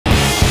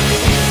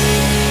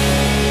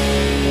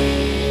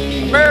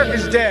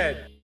is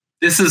dead.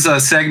 This is a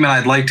segment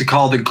I'd like to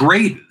call the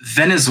Great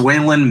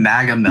Venezuelan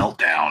MAGA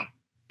Meltdown.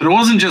 But it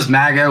wasn't just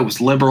MAGA, it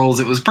was liberals.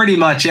 It was pretty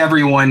much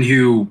everyone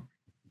who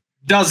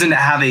doesn't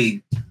have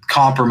a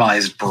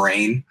compromised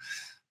brain.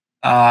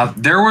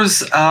 There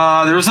was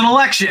an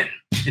election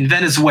in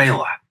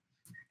Venezuela,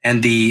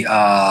 and the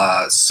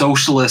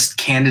socialist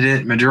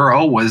candidate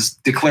Maduro was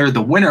declared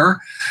the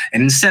winner.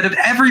 And instead of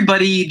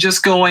everybody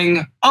just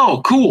going,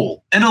 oh,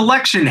 cool, an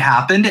election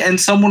happened and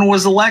someone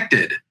was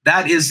elected.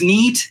 That is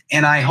neat,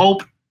 and I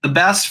hope the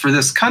best for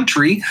this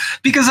country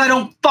because I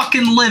don't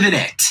fucking live in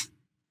it.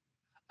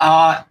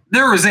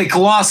 There was a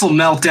colossal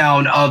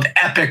meltdown of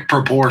epic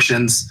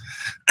proportions.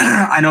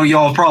 I know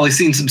y'all have probably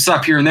seen some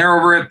stuff here and there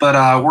over it,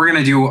 but we're going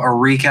to do a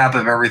recap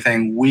of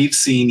everything we've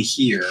seen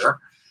here.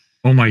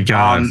 Oh my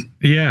God.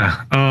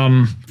 Yeah.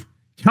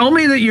 Tell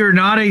me that you're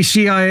not a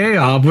CIA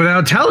op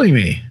without telling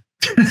me.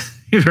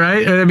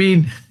 Right? I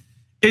mean,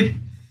 it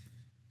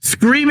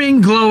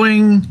screaming,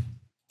 glowing,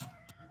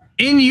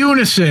 in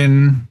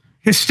unison,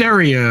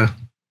 hysteria,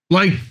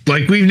 like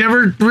we've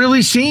never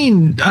really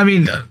seen. I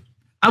mean,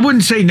 I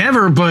wouldn't say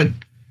never, but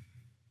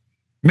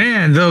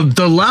man,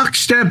 the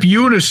lockstep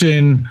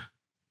unison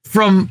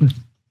from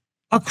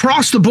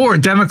across the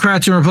board,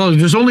 Democrats and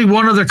Republicans. There's only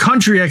one other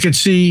country I could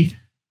see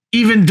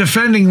even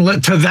defending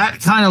to that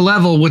kind of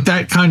level with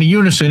that kind of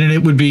unison, and it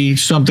would be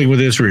something with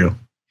Israel.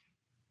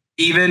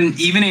 Even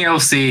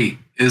AOC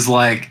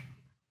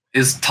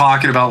is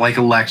talking about like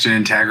election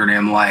integrity.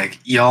 I'm like,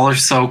 y'all are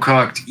so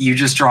cooked. You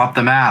just dropped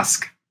the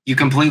mask. You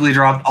completely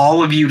dropped.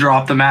 All of you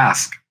dropped the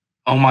mask.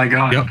 Oh my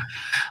God. Yep.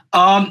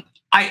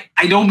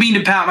 I don't mean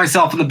to pat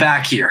myself on the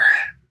back here,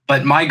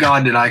 but my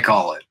God, did I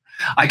call it?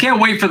 I can't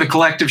wait for the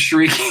collective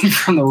shrieking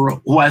from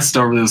the West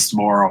over this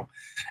tomorrow.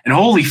 And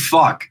holy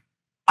fuck,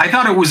 I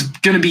thought it was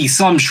going to be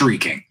some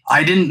shrieking.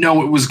 I didn't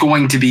know it was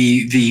going to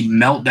be the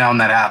meltdown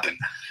that happened.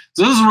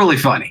 So this is really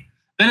funny.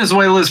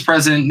 Venezuela's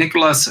President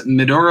Nicolás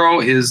Maduro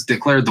is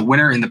declared the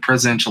winner in the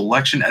presidential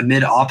election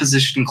amid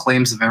opposition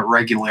claims of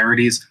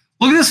irregularities.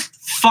 Look at this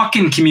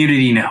fucking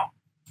community now.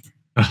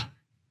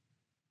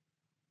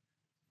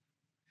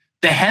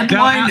 The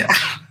headline...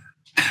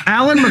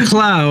 Alan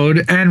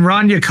McLeod and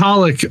Rania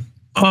Khalek,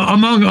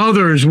 among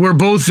others, were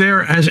both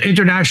there as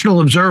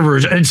international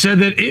observers and said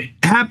that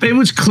it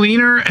was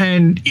cleaner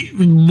and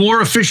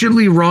more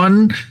efficiently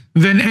run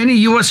than any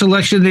U.S.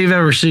 election they've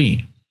ever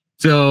seen.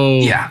 So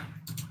yeah,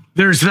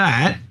 there's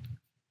that.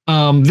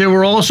 There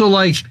were also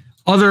like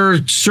other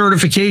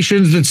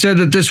certifications that said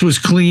that this was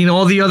clean.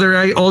 All the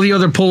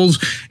other polls.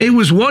 It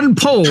was one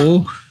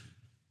poll,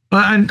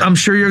 and I'm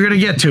sure you're going to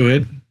get to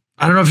it.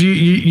 I don't know if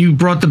you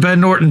brought the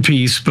Ben Norton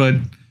piece, but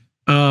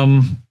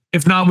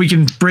if not, we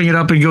can bring it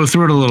up and go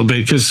through it a little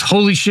bit because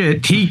holy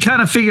shit, he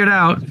kind of figured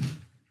out,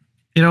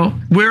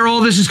 where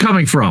all this is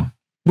coming from.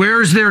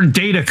 Where is their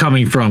data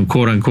coming from,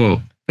 quote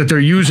unquote, that they're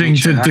using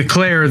to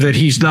declare that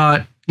he's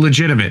not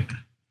legitimate.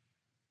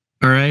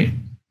 All right.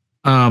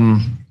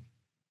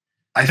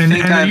 I think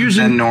I have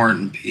Ben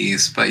Norton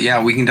piece, but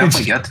yeah, we can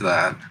definitely get to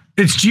that.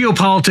 It's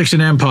Geopolitics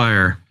and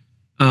Empire.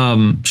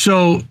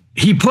 So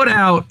he put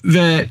out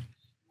that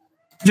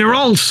they're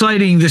all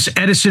citing this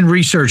Edison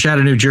Research out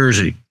of New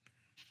Jersey.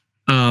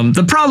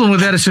 The problem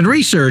with Edison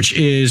Research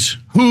is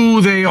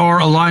who they are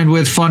aligned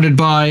with, funded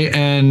by,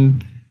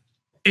 and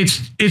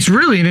it's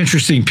really an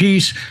interesting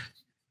piece.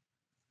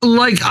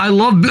 Like I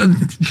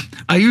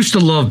used to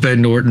love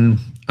Ben Norton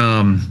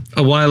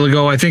a while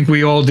ago. I think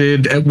we all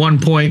did at one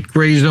point.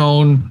 Gray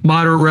Zone,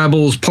 Moderate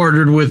Rebels,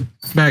 partnered with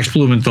Max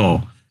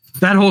Blumenthal.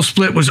 That whole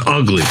split was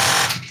ugly.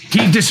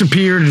 He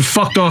disappeared and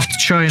fucked off to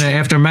China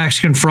after Max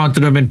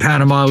confronted him in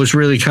Panama. It was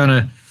really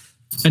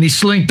and he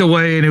slinked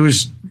away, and it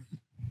was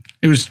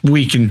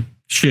weak and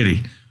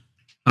shitty.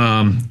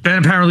 Ben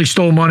apparently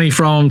stole money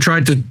from him,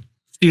 tried to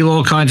steal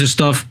all kinds of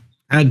stuff,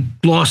 had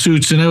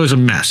lawsuits, and it was a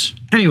mess.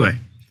 Anyway,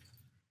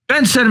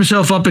 Ben set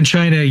himself up in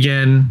China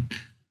again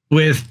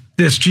with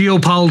this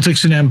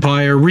Geopolitics and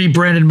Empire,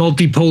 rebranded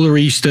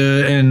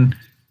Multipolarista, and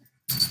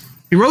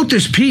he wrote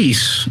this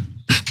piece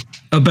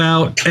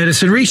about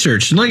Edison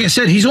Research. And like I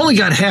said, he's only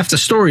got half the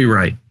story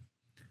right.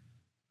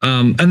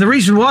 And the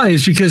reason why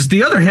is because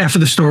the other half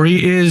of the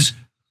story is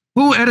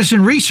who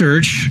Edison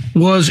Research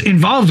was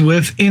involved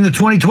with in the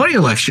 2020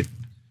 election,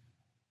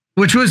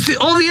 which was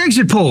all the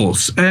exit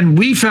polls. And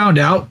we found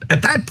out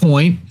at that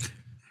point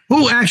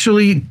who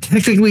actually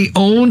technically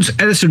owns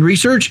Edison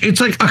Research. It's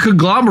like a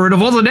conglomerate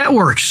of all the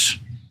networks.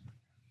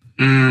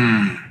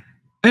 And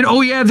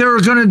oh yeah,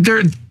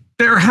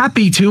 they're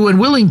happy to and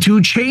willing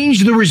to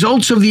change the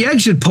results of the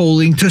exit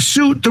polling to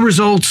suit the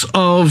results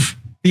of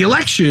the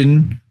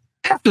election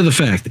after the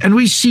fact. And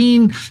we've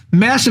seen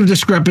massive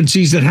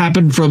discrepancies that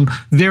happen from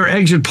their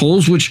exit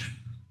polls, which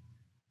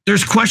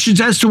there's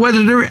questions as to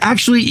whether they're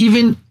actually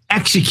even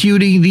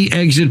executing the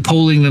exit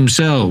polling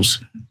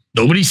themselves.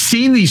 Nobody's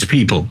seen these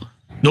people.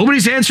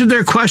 Nobody's answered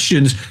their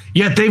questions,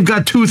 yet they've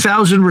got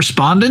 2,000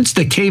 respondents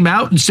that came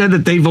out and said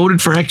that they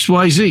voted for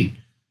XYZ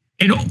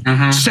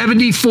in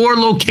 74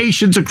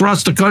 locations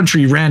across the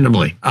country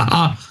randomly.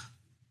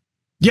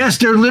 Yes,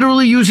 they're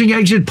literally using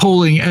exit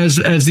polling as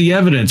the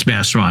evidence,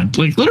 Mastermind.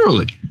 Like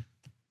literally.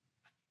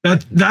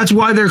 That's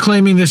why they're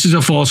claiming this is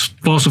a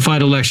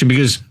falsified election,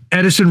 because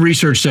Edison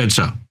Research said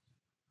so.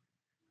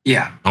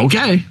 Yeah.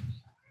 Okay.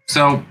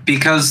 So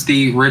because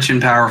the rich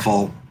and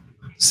powerful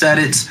said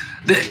this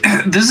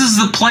is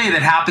the play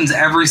that happens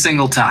every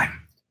single time.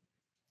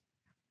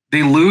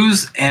 They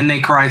lose and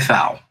they cry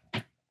foul.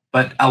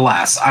 But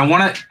alas, I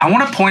want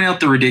to point out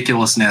the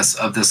ridiculousness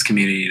of this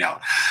community note.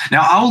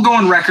 Now, I will go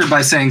on record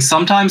by saying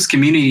sometimes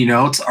community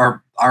notes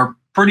are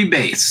pretty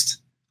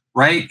based,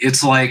 right?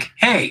 It's like,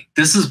 hey,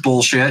 this is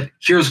bullshit.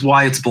 Here's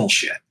why it's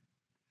bullshit.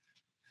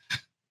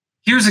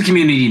 Here's a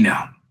community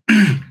note.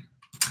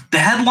 The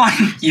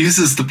headline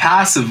uses the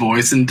passive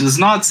voice and does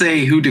not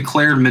say who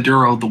declared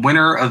Maduro the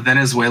winner of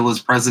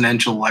Venezuela's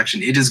presidential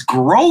election. It is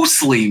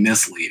grossly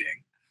misleading.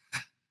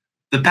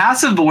 The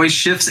passive voice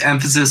shifts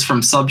emphasis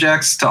from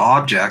subjects to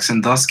objects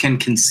and thus can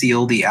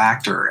conceal the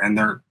actor. And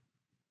they're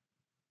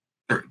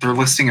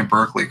listing a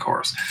Berkeley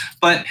course.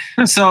 But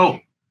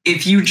so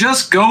if you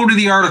just go to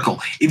the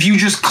article, if you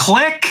just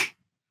click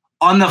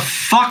on the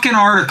fucking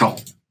article,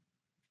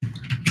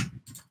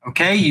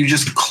 okay, you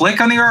just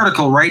click on the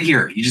article right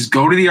here. You just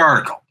go to the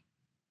article.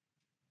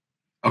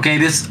 Okay,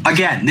 this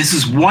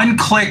is one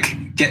click.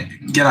 Get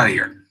out of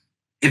here.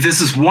 If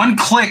this is one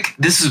click,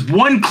 this is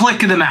one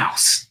click of the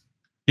mouse.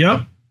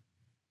 Yep.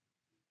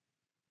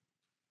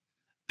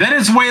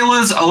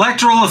 Venezuela's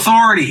electoral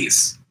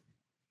authorities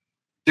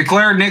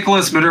declared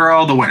Nicolás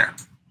Maduro the winner.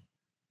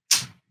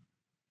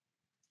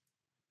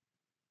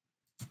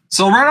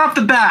 So right off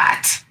the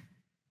bat,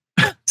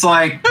 it's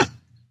like,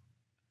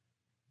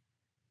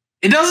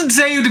 it doesn't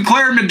say who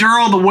declared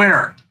Maduro the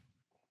winner.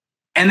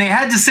 And they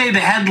had to say the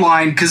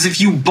headline because if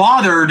you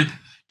bothered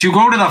to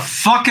go to the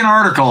fucking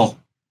article,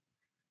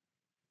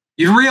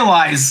 you'd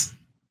realize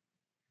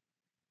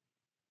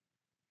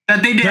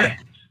that they did.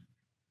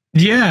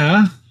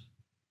 Yeah.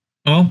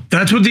 Well,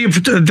 that's what the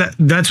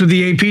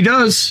AP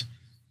does.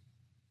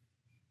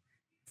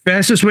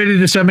 Fastest way to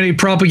disseminate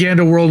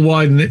propaganda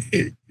worldwide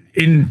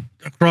in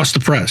across the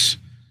press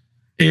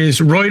is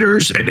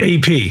Reuters and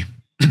AP.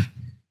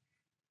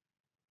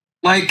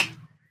 Like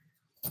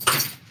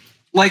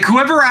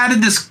whoever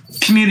added this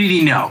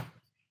community note,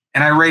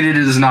 and I rated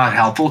it as not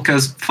helpful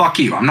because fuck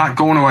you. I'm not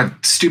going to a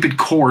stupid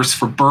course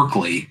for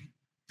Berkeley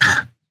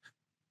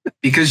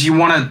because you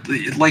want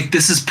to, like,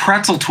 this is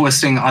pretzel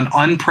twisting on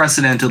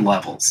unprecedented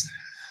levels.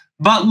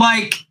 But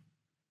like,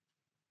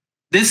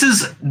 this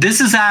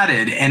is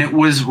added and it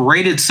was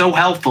rated so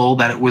helpful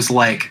that it was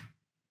like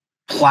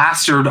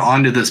plastered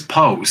onto this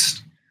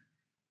post.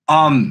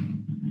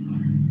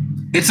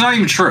 It's not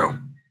even true.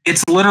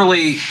 It's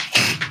literally,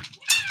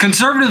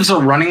 conservatives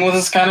are running with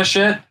this kind of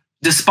shit,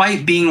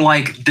 despite being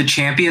like the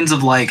champions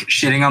of like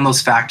shitting on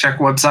those fact check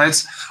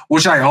websites,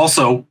 which I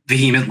also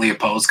vehemently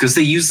oppose because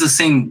they use the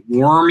same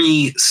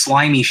wormy,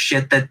 slimy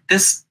shit that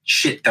this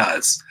shit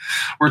does,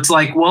 where it's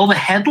like, well, the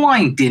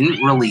headline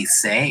didn't really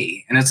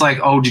say. And it's like,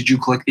 oh, did you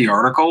click the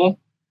article?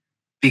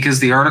 Because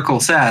the article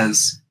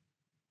says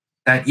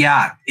that,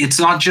 yeah, it's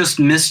not just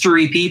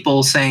mystery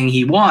people saying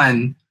he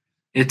won.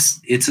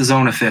 It's his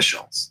own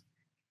officials.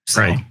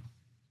 So. Right.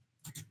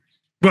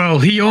 Well,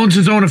 he owns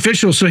his own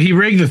officials, so he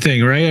rigged the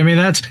thing, right? I mean,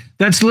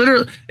 that's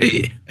literally,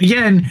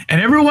 again,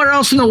 and everyone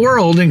else in the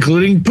world,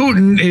 including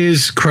Putin,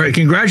 is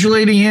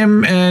congratulating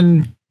him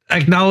and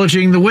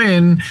acknowledging the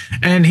win.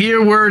 And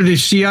here were the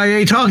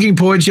CIA talking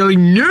points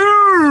yelling,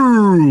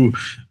 no,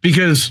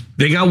 because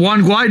they got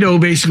Juan Guaido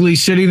basically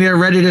sitting there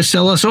ready to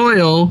sell us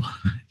oil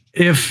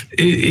if,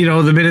 you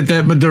know, the minute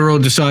that Maduro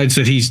decides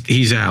that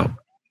he's out.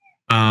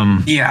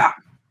 Yeah.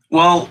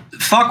 Well,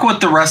 fuck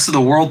what the rest of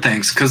the world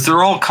thinks, because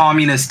they're all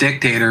communist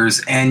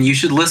dictators, and you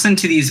should listen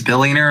to these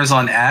billionaires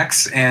on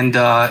X and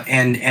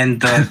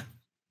the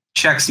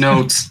checks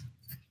notes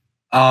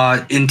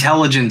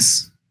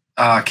intelligence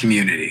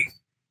community.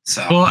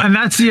 So well, and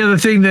that's the other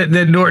thing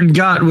that Norton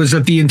got, was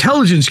that the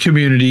intelligence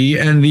community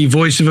and the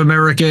Voice of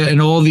America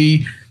and all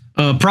the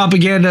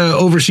propaganda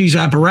overseas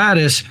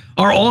apparatus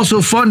are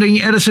also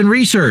funding Edison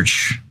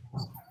Research,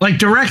 like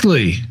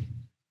directly.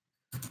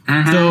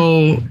 Mm-hmm.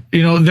 So,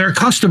 you know, they're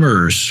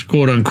customers,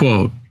 quote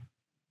unquote.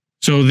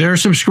 So they're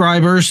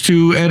subscribers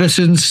to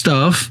Edison's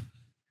stuff.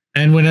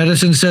 And when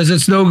Edison says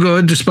it's no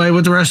good, despite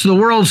what the rest of the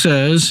world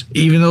says,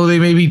 even though they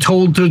may be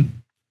told to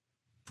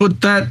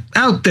put that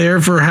out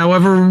there for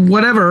however,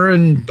 whatever.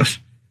 And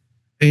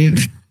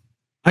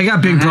I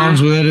got big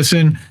problems with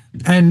Edison.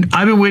 And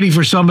I've been waiting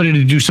for somebody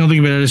to do something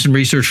about Edison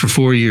Research for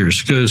 4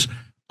 years, because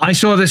I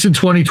saw this in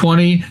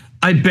 2020.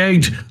 I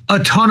begged a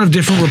ton of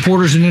different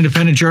reporters and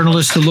independent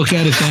journalists to look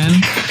at it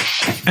then,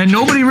 and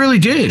nobody really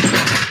did.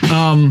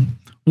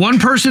 One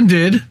person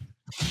did,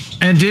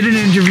 and did an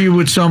interview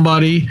with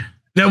somebody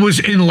that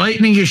was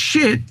enlightening as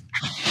shit,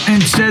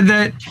 and said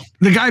that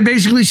the guy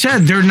basically said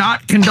they're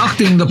not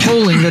conducting the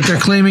polling that they're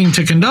claiming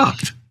to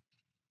conduct.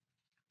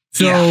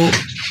 So, yeah.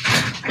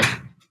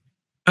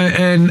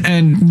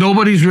 And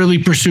nobody's really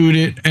pursued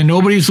it, and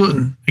nobody's,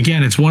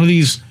 again, it's one of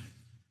these,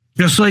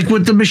 just like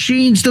with the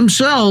machines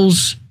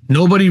themselves,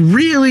 nobody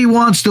really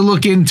wants to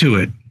look into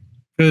it,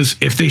 because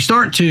if they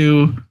start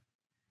to,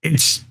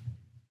 it's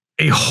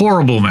a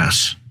horrible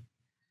mess.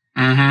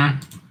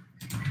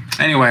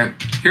 Anyway,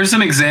 here's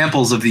some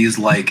examples of these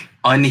like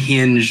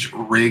unhinged,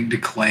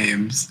 rigged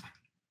claims.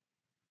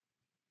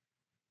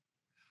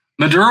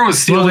 Maduro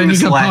is stealing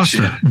this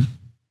election.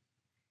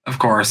 Of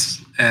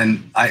course,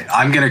 and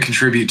I'm going to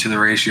contribute to the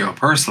ratio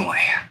personally.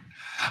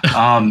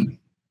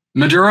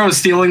 Maduro is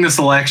stealing this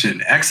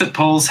election. Exit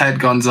polls had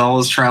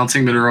Gonzalez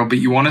trouncing Maduro, but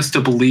you want us to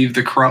believe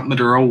the corrupt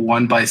Maduro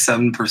won by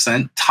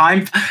 7%?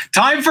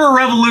 Time for a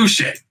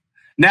revolution.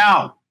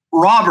 Now,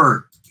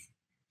 Robert,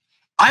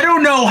 I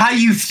don't know how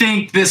you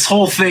think this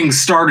whole thing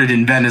started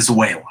in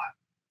Venezuela,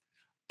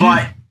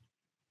 but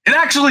it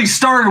actually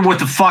started with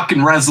the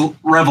fucking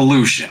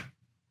revolution.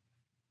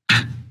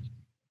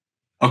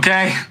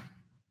 Okay?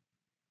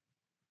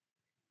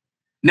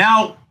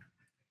 Now,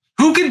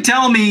 who can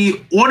tell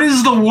me what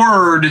is the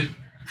word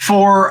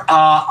for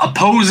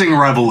opposing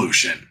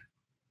revolution?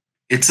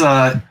 It's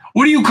what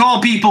do you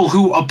call people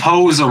who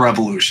oppose a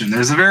revolution?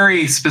 There's a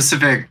very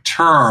specific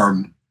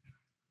term.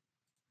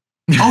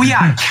 Oh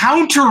yeah,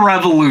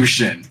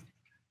 counter-revolution.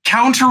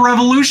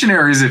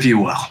 Counter-revolutionaries, if you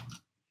will.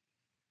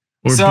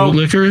 Or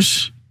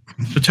bootlickers,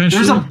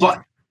 potentially.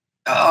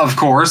 Of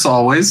course,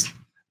 always.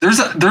 There's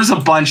a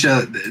bunch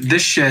of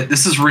this shit.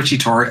 This is Richie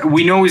Torres.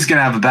 We know he's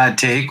gonna have a bad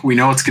take. We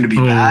know it's gonna be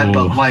bad,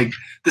 but like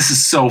this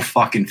is so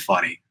fucking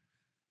funny.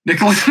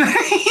 Nicolás,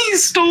 he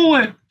stole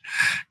it.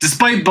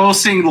 Despite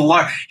boasting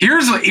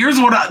here's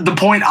what the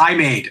point I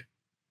made.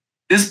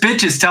 This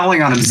bitch is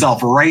telling on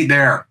himself right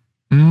there.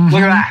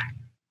 Look at that.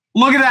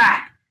 Look at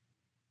that.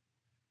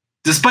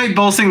 Despite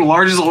boasting the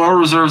largest oil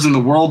reserves in the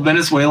world,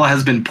 Venezuela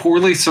has been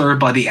poorly served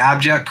by the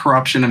abject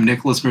corruption of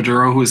Nicolás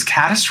Maduro, who has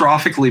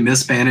catastrophically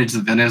mismanaged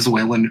the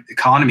Venezuelan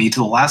economy to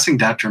the lasting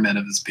detriment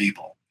of his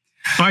people.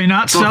 By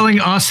not selling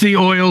us the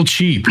oil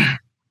cheap.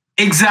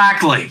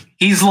 Exactly.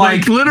 He's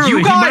like literally,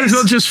 you guys, he might as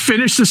well just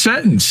finish the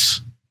sentence.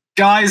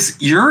 Guys,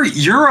 your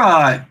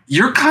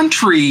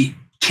country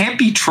can't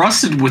be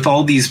trusted with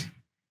all these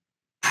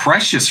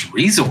precious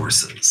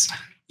resources.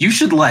 You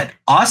should let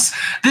us.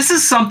 This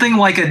is something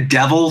like a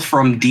devil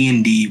from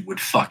D&D would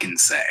fucking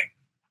say.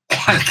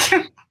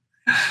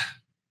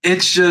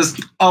 It's just,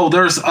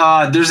 there's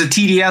a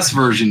TDS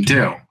version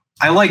too.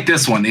 I like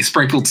this one. They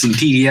sprinkled some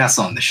TDS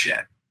on the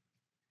shit.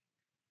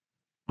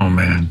 Oh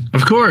man,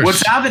 of course.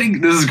 What's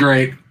happening? This is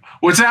great.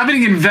 What's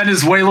happening in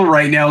Venezuela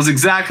right now is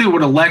exactly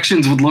what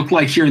elections would look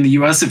like here in the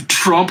U.S. if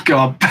Trump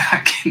got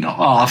back in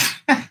office.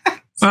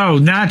 Oh,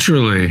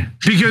 naturally,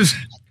 because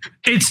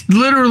it's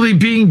literally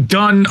being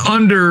done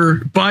under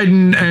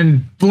Biden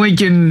and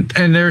Blinken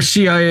and their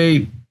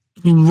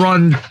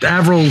CIA-run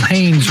Avril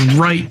Haines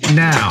right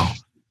now.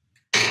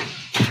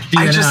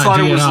 I just thought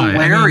it was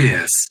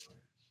hilarious.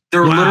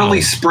 They're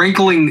literally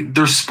sprinkling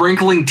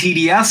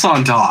TDS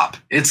on top.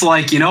 It's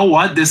like, you know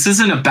what? This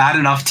isn't a bad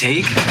enough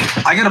take.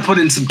 I got to put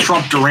in some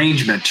Trump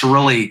derangement to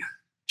really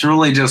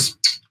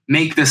just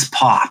make this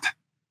pop.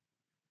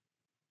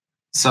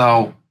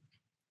 So.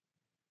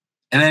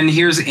 And then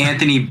here's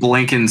Anthony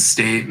Blinken's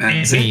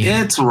statement.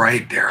 It's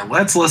right there.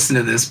 Let's listen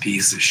to this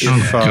piece of shit.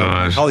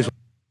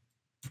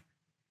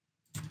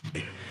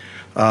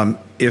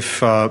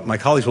 If my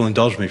colleagues will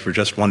indulge me for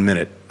just 1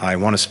 minute, I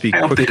want to speak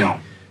quickly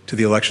to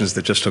the elections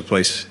that just took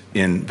place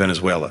in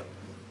Venezuela.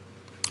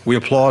 We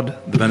applaud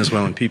the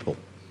Venezuelan people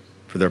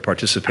for their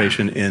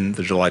participation in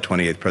the July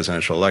 28th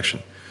presidential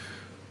election.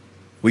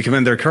 We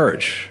commend their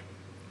courage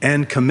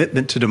and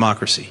commitment to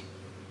democracy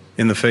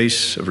in the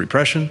face of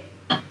repression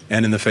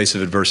and in the face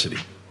of adversity.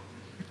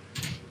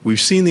 We've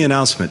seen the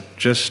announcement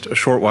just a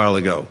short while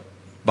ago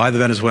by the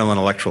Venezuelan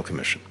Electoral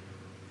Commission.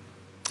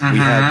 We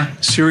had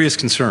serious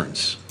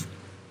concerns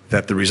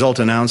that the result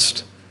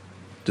announced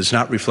does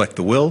not reflect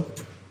the will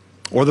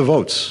or the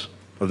votes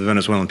of the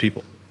Venezuelan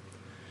people.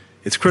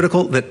 It's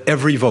critical that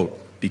every vote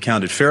be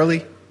counted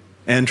fairly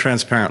and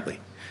transparently,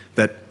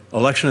 that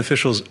election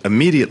officials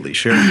immediately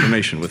share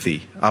information with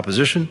the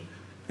opposition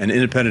and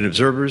independent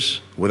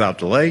observers without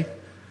delay,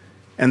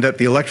 and that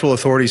the electoral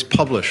authorities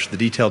publish the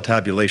detailed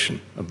tabulation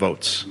of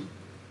votes.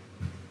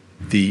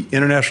 The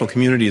international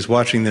community is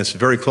watching this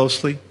very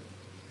closely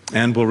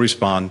and will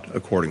respond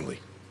accordingly.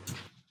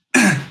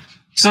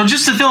 So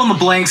just to fill in the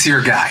blanks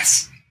here,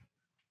 guys,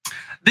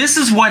 this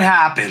is what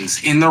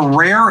happens in the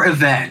rare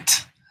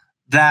event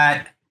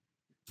that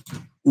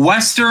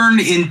Western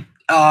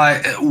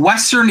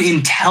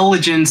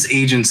intelligence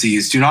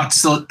agencies do not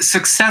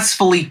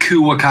successfully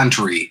coup a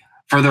country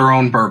for their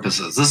own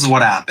purposes. This is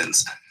what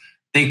happens.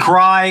 They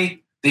cry,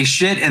 they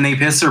shit, and they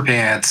piss their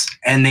pants,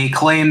 and they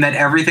claim that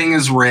everything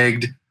is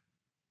rigged.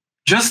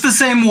 Just the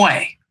same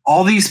way,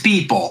 all these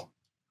people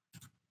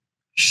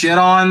shit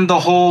on the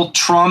whole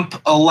Trump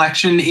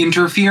election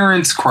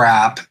interference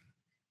crap.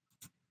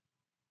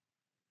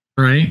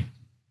 Right?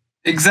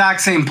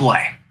 Exact same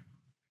play.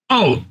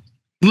 Oh,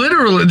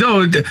 literally.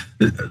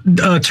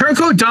 No,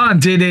 Turncoat Don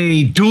did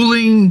a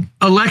dueling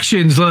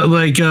elections,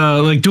 like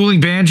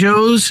dueling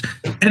banjos,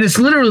 and it's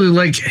literally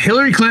like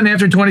Hillary Clinton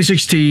after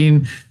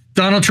 2016,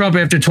 Donald Trump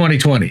after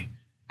 2020.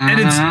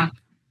 And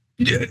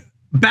it's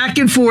back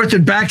and forth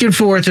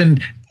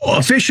and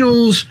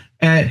officials,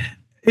 and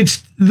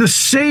it's the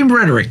same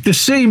rhetoric, the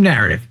same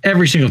narrative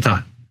every single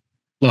time.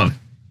 Love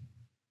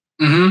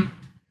it.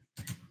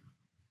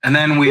 And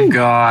then we've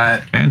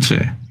got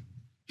fancy.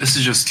 This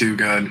is just too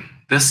good.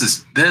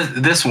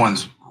 This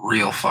one's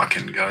real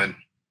fucking good.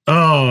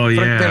 Oh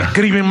yeah.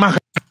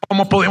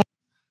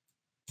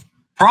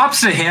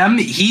 Props to him.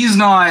 He's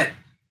got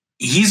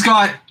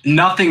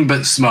nothing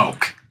but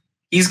smoke.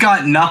 He's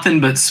got nothing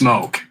but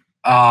smoke.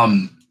 For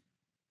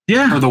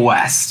the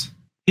West.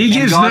 He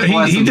gives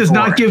he does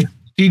not give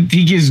he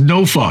gives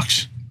no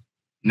fucks.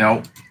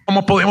 No.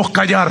 ¿Cómo podemos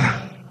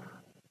callar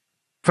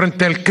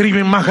frente al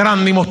crimen más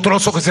grande y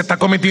monstruoso que se está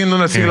cometiendo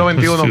en el siglo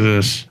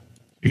XXI?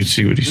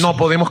 No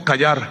podemos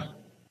callar.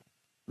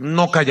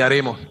 No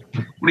callaremos.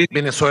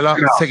 Venezuela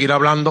seguirá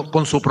hablando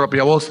con su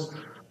propia voz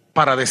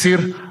para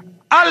decir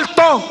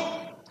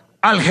 ¡alto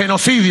al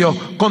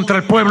genocidio contra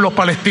el pueblo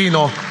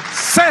palestino!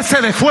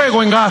 ¡Cese de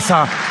fuego en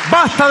Gaza!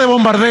 ¡Basta de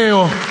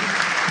bombardeo!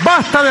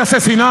 ¡Basta de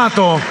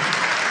asesinato!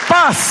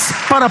 ¡Paz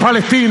para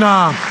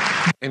Palestina!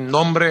 En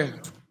nombre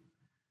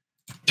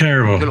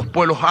de los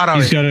pueblos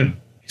árabes.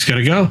 He's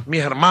gotta go.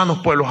 Mis hermanos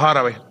pueblos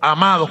árabes,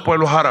 amados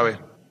pueblos árabes.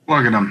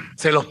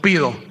 Se los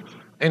pido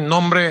en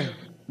nombre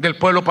del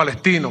pueblo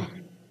palestino.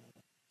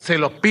 Se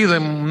los pido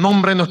en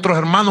nombre de nuestros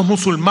hermanos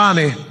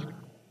musulmanes.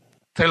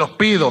 Se los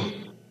pido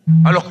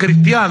a los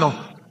cristianos,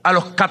 a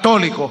los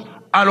católicos,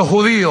 a los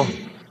judíos.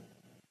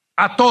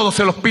 A todos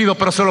se los pido,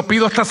 pero se los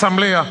pido a esta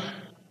asamblea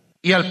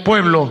y al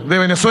pueblo de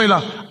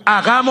Venezuela.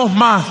 Hagamos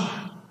más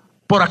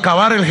por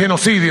acabar el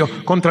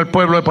genocidio contra el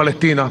pueblo de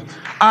Palestina.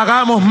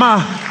 Hagamos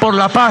más por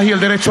la paz y el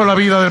derecho a la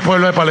vida del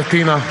pueblo de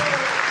Palestina.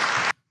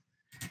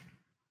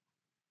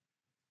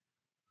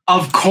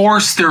 Of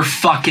course they're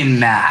fucking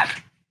mad.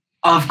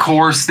 Of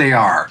course they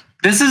are.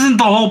 This isn't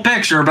the whole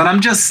picture, but I'm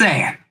just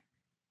saying.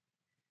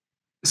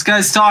 This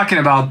guy's talking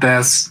about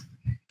this.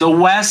 The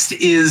West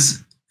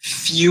is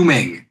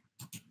fuming.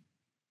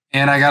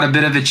 And I got a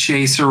bit of a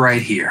chaser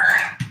right here.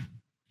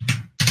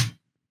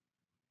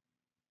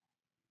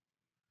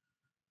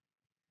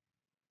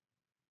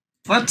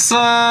 Let's,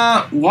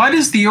 why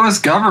does the U.S.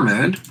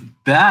 government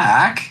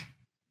back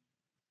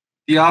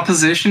the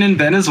opposition in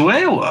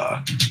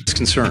Venezuela?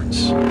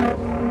 Concerns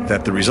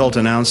that the result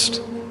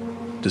announced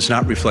does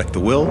not reflect the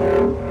will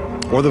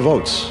or the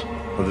votes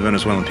of the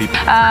Venezuelan people.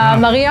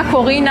 Maria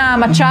Corina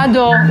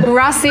Machado,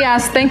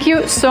 gracias. Thank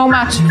you so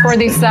much for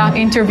this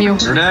interview.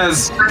 There it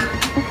is.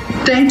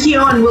 Thank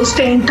you, and we'll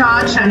stay in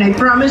touch. And I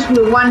promise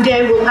one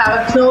day we'll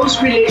have a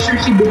close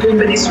relationship between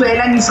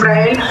Venezuela and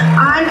Israel.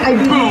 And I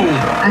believe,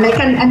 and I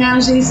can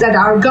announce this, that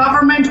our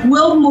government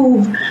will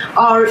move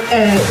our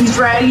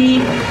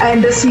Israeli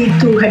embassy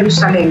to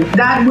Jerusalem.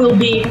 That will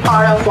be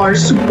part of our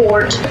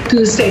support to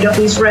the state of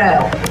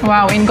Israel.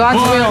 Wow, in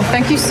God's will.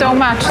 Thank you so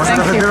much.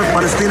 Thank you.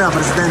 Palestina,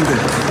 presidente.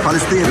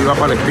 Palestina. Viva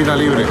Palestina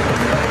libre.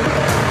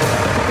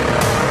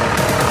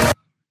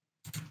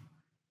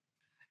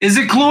 Is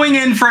it cluing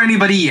in for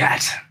anybody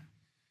yet?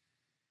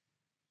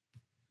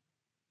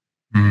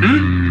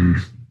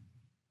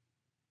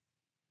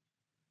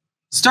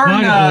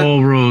 Starting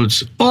all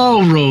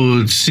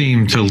roads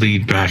seem to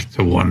lead back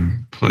to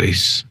one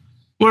place.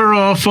 We're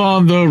off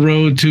on the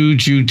road to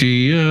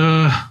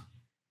Judea.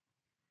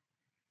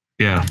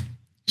 Yeah.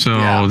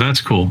 So that's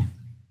cool.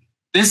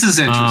 This is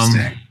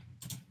interesting.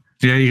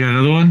 Yeah, you got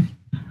another one?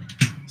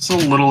 It's a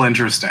little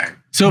interesting.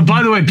 So,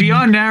 by the way,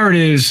 Beyond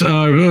Narratives,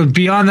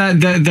 beyond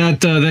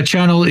that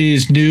channel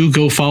is new.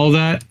 Go follow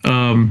that.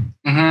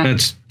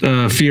 That's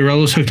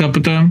Fiorella's hooked up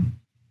with them.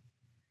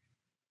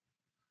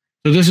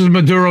 So this is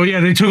Maduro.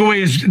 Yeah, they took away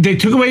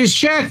his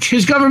check,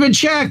 his government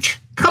check.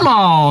 Come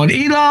on,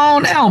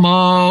 Elon,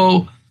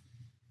 Elmo.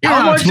 You're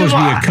not supposed to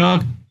be a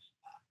cuck.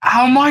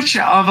 How much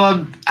of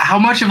a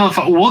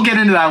we'll get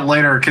into that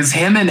later, because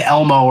him and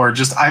Elmo are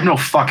just, I have no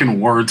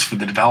fucking words for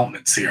the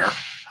developments here.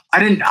 I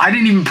didn't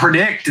even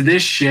predict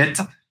this shit.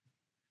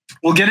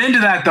 We'll get into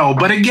that though.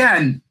 But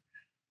again,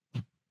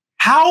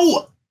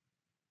 how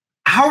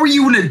are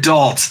you an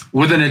adult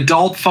with an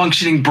adult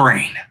functioning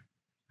brain?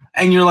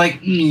 And you're like,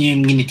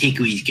 I'm going to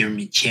take away his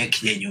government check.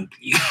 Then what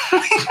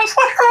are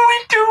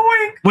we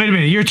doing? Wait a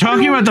minute. You're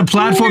talking about the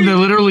platform that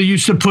literally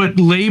used to put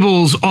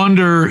labels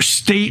under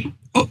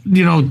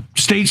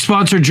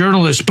state-sponsored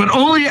journalists, but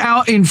only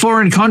out in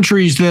foreign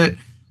countries that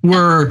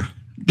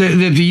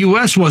the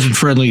U.S. wasn't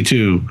friendly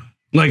to.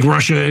 Like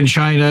Russia and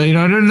China,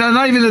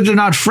 not even that they're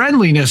not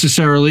friendly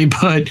necessarily,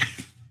 but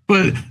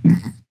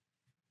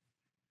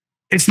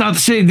it's not the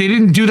same. They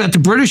didn't do that to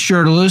British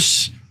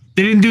journalists.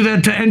 They didn't do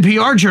that to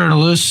NPR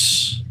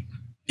journalists.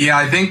 Yeah,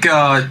 I think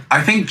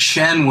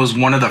Chen was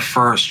one of the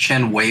first.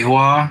 Chen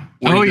Weihua,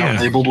 where he got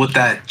labeled with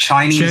that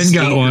Chinese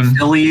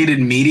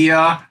state-affiliated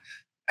media,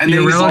 and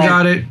Fiorella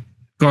got it.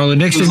 Garland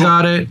Nixon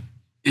got it.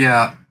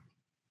 Yeah,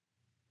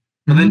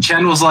 but then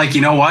Chen was like,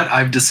 you know what?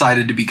 I've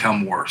decided to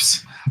become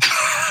worse.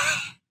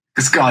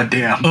 Because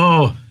goddamn.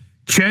 Oh,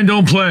 Chen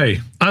don't play.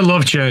 I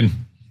love Chen.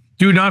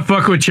 Do not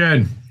fuck with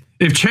Chen.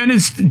 If Chen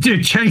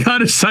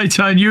got his sights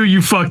on you,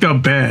 you fucked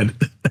up bad.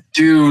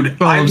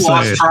 Dude, I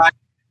lost track.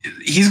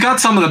 He's got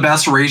some of the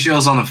best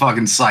ratios on the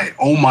fucking site.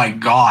 Oh my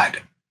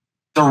God.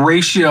 The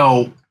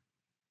ratio.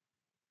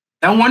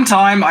 That one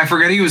time, I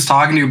forget who he was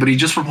talking to, but he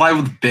just replied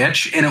with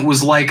bitch, and it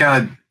was like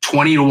a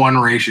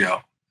 20-to-1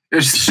 ratio.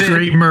 It's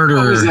straight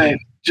murderer.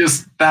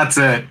 That's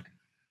it.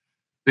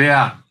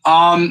 Yeah.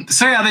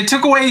 So yeah, they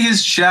took away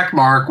his check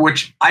mark,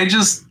 which I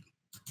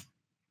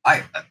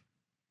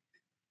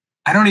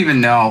don't even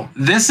know.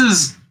 This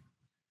is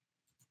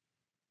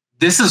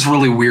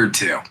really weird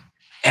too.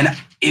 And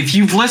if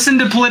you've listened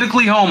to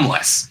Politically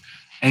Homeless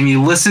and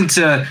you listen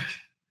to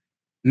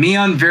me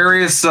on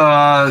various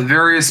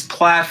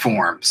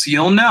platforms,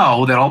 you'll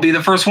know that I'll be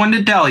the first one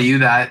to tell you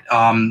that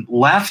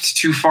left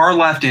to far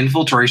left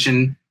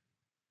infiltration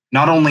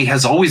not only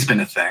has always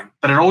been a thing,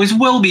 but it always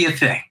will be a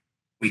thing.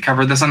 We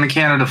covered this on the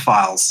Canada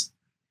Files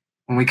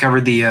when we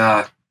covered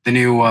the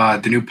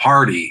new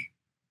party.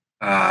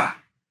 So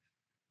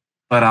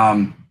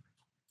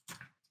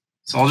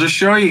I'll just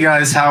show you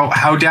guys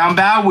how down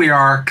bad we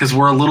are, because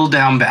we're a little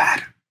down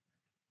bad.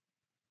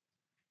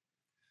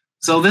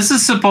 So this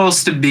is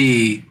supposed to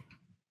be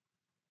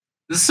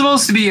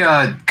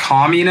a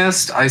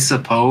communist, I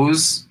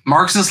suppose,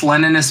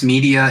 Marxist-Leninist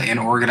media and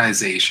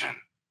organization.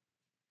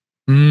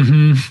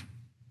 Mm-hmm.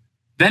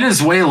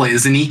 Venezuela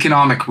is an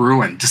economic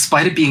ruin,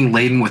 despite it being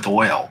laden with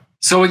oil.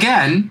 So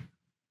again,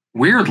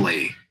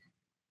 weirdly,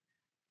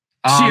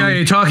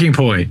 CIA talking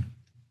point.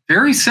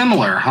 Very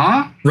similar,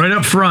 huh? Right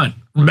up front,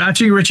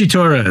 matching Richie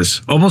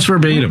Torres, almost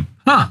verbatim.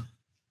 Huh.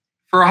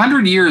 For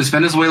 100 years,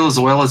 Venezuela's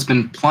oil has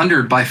been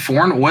plundered by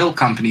foreign oil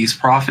companies,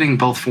 profiting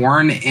both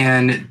foreign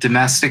and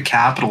domestic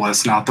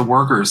capitalists, not the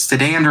workers.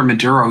 Today, under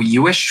Maduro,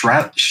 U.S.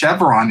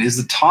 Chevron is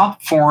the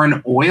top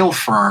foreign oil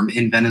firm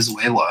in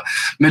Venezuela.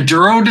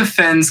 Maduro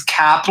defends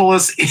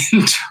capitalist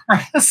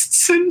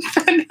interests in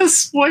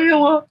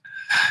Venezuela.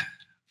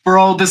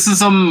 Bro, this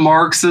is a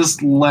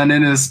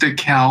Marxist-Leninist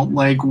account.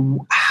 Like,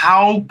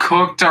 how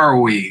cooked are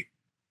we?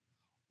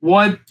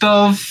 What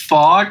the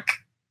fuck?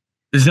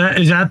 Is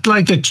that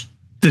like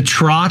the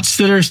trots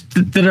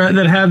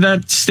that have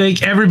that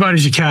stake?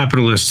 Everybody's a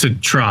capitalist to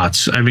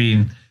trots. I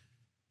mean,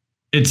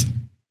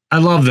 I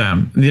love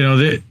them, you know,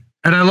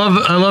 and I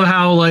love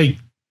how like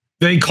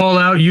they call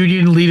out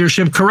union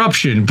leadership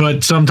corruption,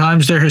 but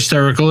sometimes they're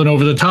hysterical and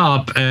over the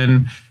top.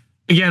 And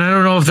again, I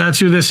don't know if that's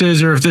who this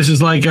is or if this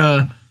is like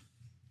a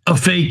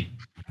fake,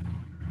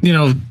 you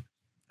know,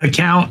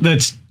 account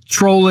that's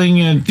trolling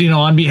and, you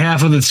know, on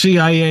behalf of the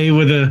CIA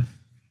with a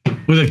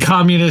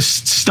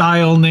communist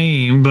style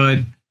name, but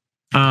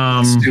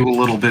let's do a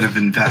little bit of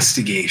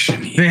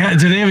investigation here.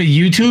 Do they have a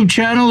YouTube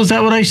channel? Is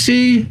that what I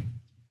see?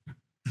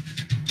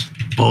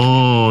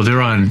 Oh,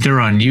 they're on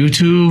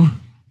YouTube.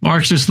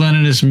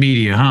 Marxist-Leninist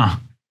media, huh?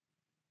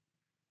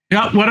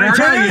 Yep, what I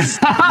tell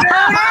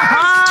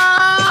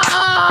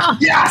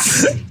you.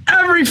 Yes!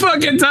 Every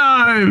fucking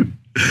time.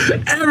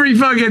 I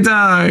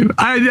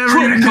never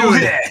Critical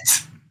hit.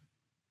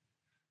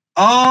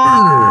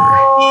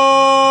 Oh,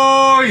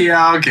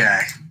 yeah,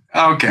 okay.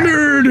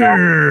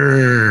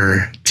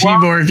 Murder.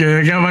 T-Morgan,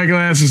 I got my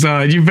glasses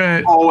on. You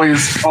bet.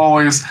 Always.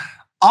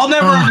 I'll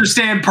never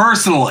understand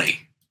personally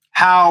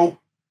how,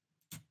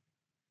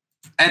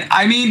 and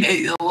I mean,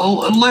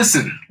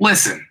 listen.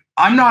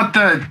 I'm not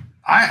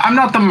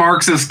the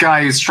Marxist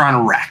guy who's trying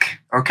to wreck.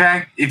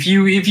 Okay, if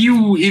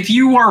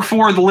you are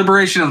for the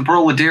liberation of the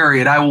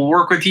proletariat, I will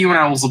work with you and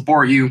I will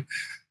support you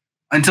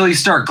until you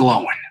start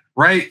glowing,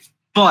 right?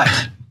 But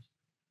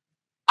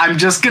I'm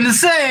just going to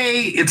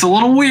say it's a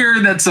little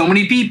weird that so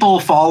many people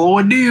follow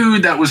a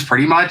dude that was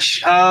pretty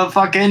much a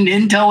fucking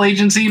intel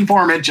agency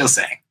informant. Just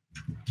saying.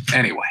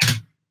 Anyway.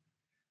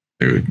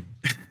 Dude.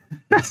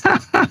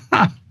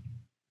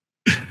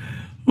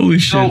 Holy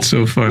shit,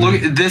 so funny.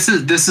 Look, this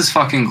is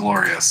fucking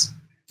glorious.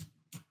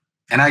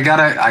 And I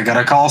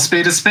gotta call a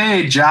spade a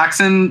spade.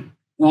 Jackson,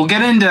 we'll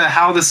get into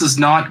how this is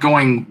not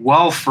going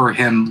well for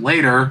him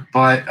later,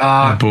 but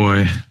oh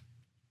boy.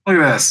 Look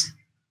at this.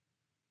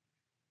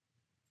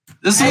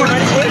 This is what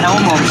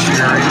Elmo's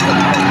sharing.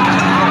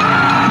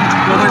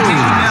 Well, they're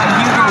taking down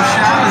Hugo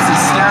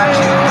Chavez's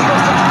statue,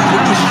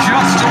 which was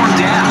just torn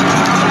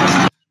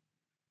down.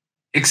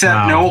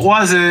 Except, no, it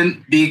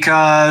wasn't,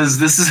 because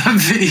this is a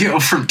video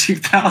from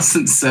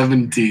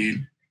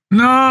 2017.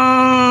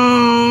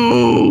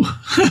 No!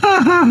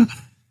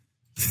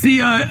 See,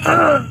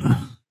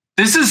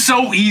 this is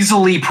so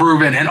easily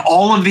proven, and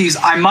all of these,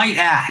 I might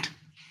add,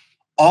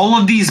 all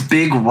of these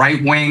big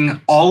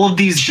right-wing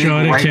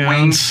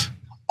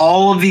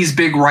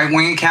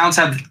accounts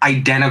have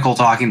identical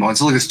talking points.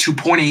 So look, it's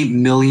 2.8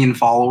 million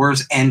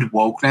followers and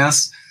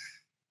wokeness.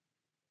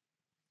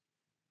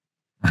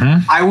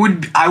 I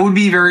would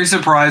be very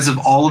surprised if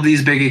all of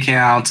these big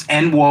accounts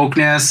and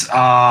wokeness,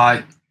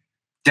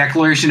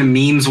 declaration of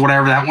memes,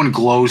 whatever, that one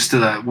glows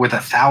with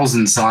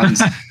 1,000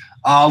 suns.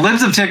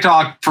 Libs of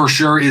TikTok for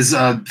sure is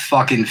a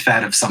fucking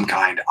fed of some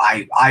kind.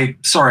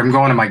 Sorry, I'm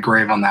going to my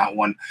grave on that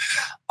one.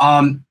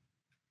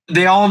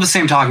 They all have the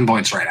same talking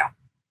points right now.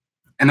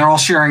 And they're all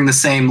sharing the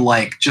same,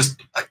 like,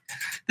 just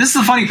This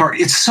is the funny part.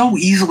 It's so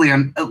easily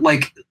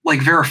like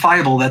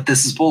verifiable that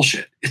this is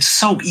bullshit. It's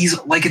so easy.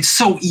 Like, it's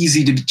so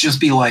easy to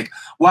just be like,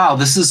 wow,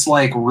 this is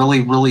like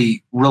really,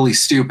 really, really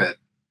stupid.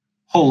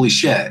 Holy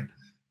shit.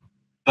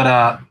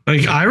 But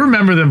like, I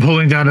remember them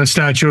pulling down a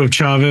statue of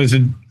Chavez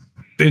and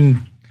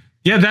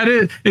yeah, that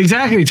is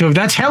exactly. So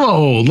that's hella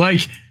old.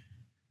 Like,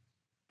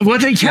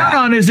 what they count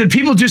on is that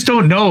people just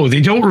don't know.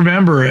 They don't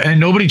remember, and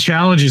nobody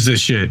challenges this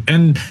shit.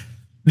 And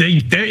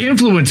they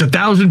influence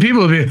 1,000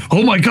 people.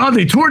 Oh my God,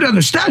 they tore down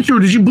the statue.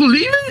 Did you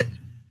believe it?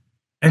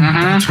 And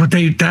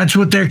that's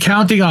what they're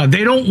counting on.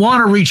 They don't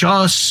want to reach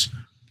us.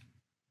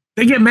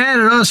 They get mad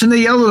at us and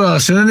they yell at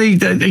us. And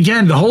then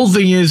again, the whole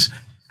thing is,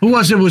 who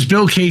was it? It was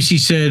Bill Casey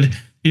said,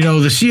 you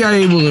know, the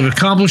CIA will have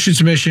accomplished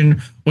its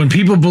mission when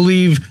people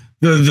believe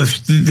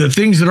the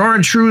things that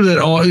aren't true, that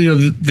all, you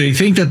know, they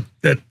think that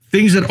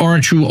things that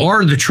aren't true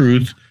are the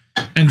truth,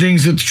 and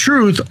things that the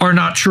truth are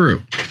not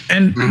true.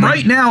 And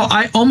right now,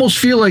 I almost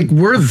feel like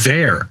we're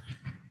there.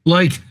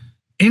 Like,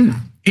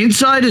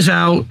 inside is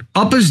out,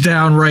 up is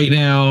down right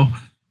now.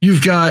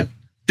 You've got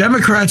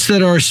Democrats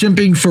that are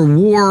simping for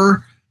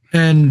war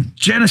and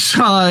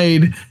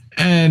genocide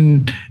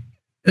and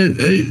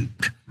you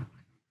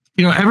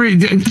know,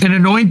 an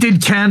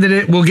anointed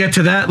candidate. We'll get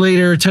to that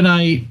later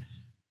tonight.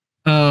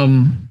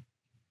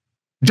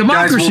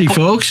 Democracy,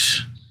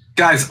 folks.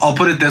 Guys, I'll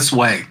put it this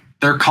way.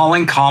 They're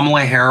calling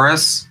Kamala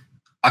Harris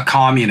a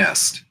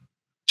communist.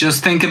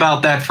 Just think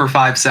about that for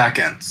 5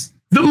 seconds.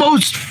 The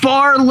most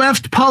far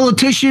left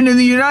politician in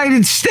the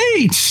United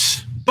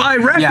States by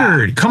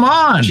record. Yeah. Come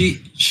on.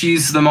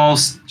 She's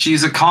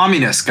a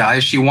communist,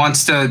 guys. She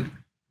wants to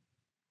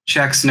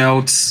checks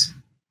notes,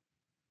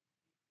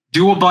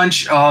 do a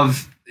bunch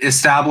of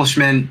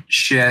establishment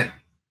shit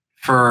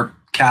for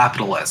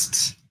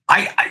capitalists.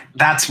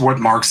 That's what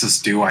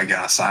Marxists do, I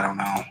guess. I don't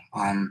know.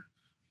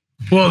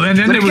 Well, and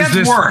then there was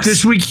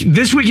this week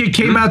it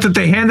came out that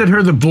they handed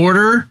her the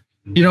border,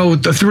 you know,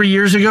 3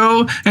 years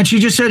ago, and she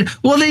just said,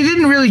 well, they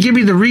didn't really give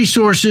me the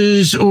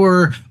resources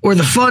or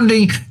the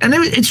funding, and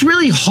it's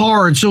really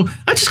hard. So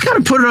I just kind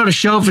of put it on a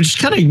shelf and just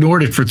kind of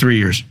ignored it for 3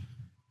 years.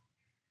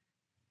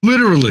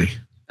 Literally.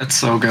 That's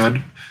so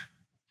good.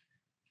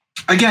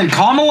 Again,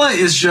 Kamala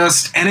is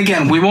just, and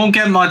again, we won't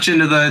get much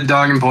into the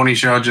dog and pony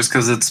show just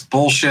because it's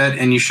bullshit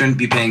and you shouldn't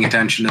be paying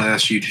attention to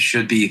this. You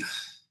should be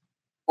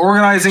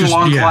organizing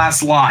along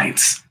class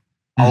lines.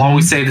 I'll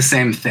always say the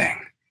same thing.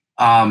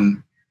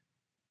 And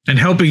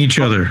helping each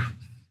other.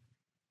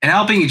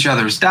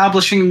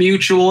 Establishing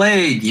mutual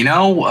aid,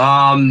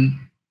 subscribing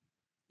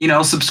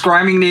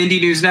to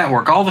Indie News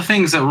Network, all the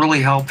things that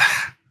really help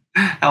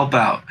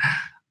out.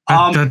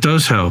 That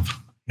does help.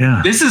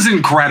 Yeah. This is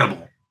incredible.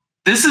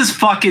 This is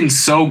fucking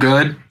so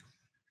good.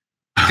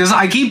 Because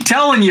I keep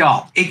telling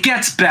y'all, it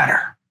gets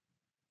better.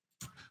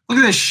 Look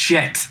at this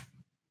shit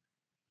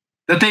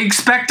that they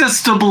expect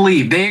us to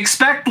believe. They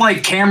expect,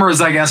 like,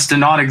 cameras, I guess, to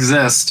not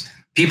exist.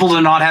 People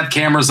to not have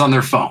cameras on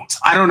their phones.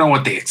 I don't know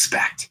what they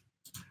expect.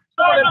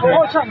 Oh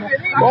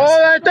no!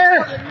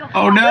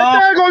 Oh no!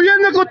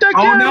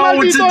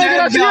 It's a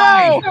dead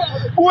guy!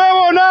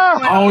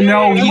 Oh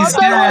no! He's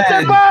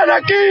dead!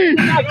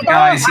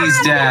 Guys,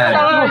 he's dead!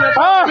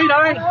 Oh, he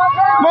died! Oh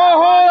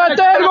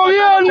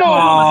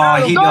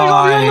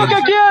man!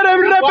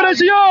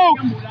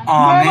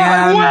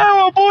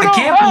 I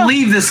can't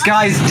believe this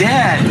guy's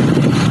dead!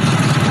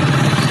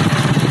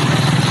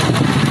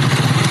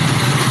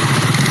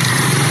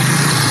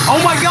 Oh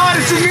my God!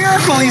 It's a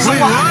miracle! He's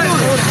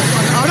alive!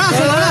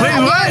 Wait,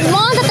 what?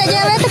 Móntate,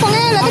 ya vete con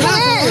él, vete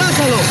con él.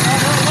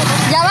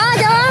 Ya va,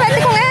 vete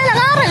con él,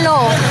 agárrenlo.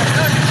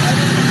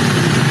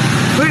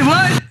 Wait,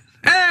 what?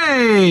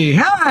 Hey,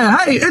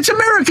 hi, it's a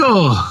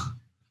miracle.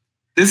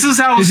 This is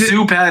how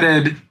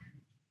soup-headed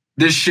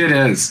this shit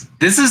is.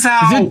 This is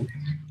how.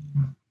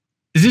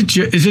 Is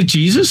it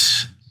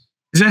Jesus?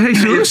 Is that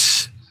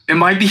Jesus? It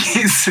might be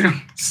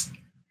Jesus.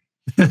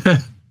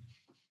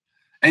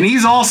 And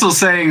he's also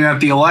saying that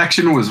the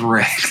election was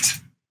rigged.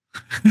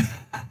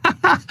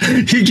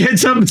 He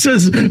gets up and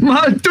says,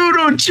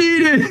 Maduro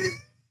cheated.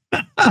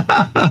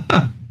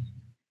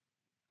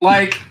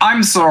 Like,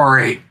 I'm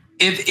sorry.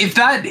 If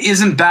that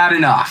isn't bad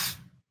enough,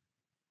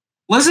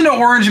 listen to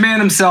Orange Man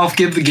himself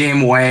give the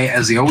game away,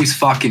 as he always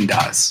fucking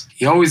does.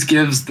 He always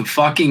gives the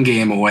fucking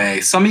game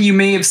away. Some of you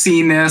may have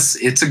seen this.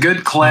 It's a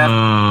good clip.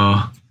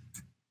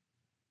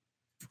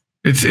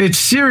 It's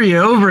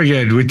Syria over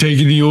again. We're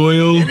taking the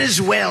oil.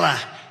 Venezuela.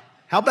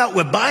 How about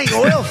we're buying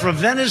oil from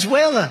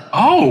Venezuela?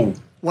 Oh.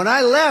 When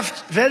I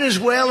left,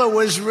 Venezuela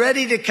was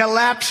ready to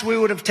collapse. We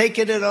would have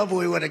taken it over.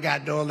 We would have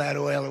gotten all that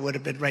oil. It would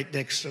have been right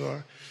next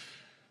door.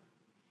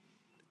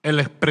 El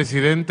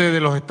expresidente de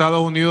los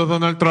Estados Unidos,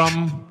 Donald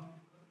Trump,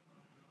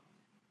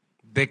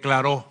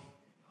 declaró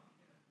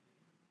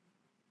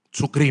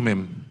su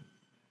crimen.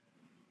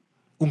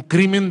 Un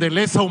crimen de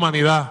lesa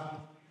humanidad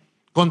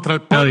contra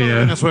el pueblo de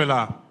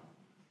Venezuela.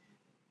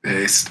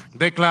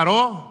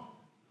 Declaró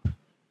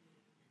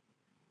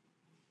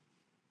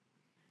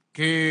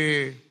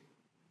que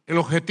el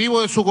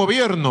objetivo de su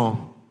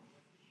gobierno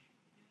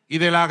y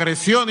de la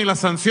agresión y las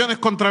sanciones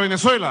contra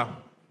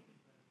Venezuela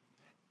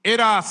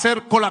era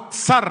hacer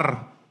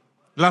colapsar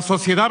la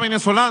sociedad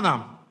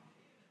venezolana.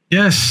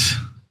 Yes.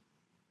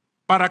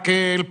 Para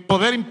que el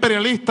poder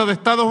imperialista de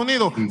Estados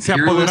Unidos se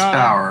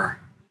apoderara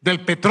del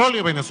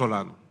petróleo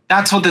venezolano.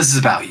 That's what this is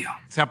about, you.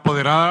 Se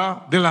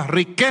apoderara de las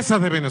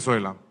riquezas de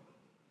Venezuela.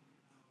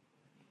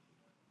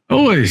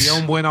 Always. Y a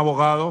un buen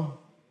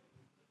abogado,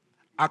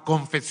 a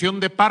confesión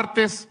de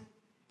partes,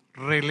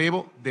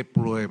 relevo de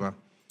prueba.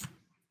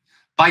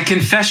 By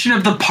confession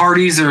of the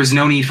parties, there is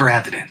no need for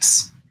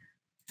evidence.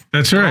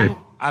 That's right.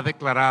 Ha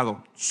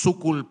declarado su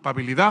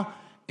culpabilidad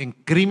en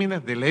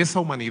crímenes de lesa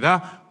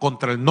humanidad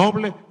contra el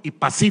noble y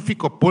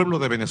pacífico pueblo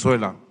de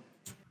Venezuela.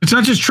 It's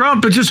not just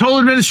Trump, it's his whole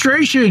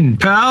administration,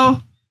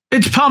 pal.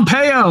 It's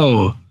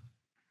Pompeo.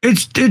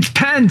 It's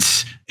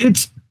Pence.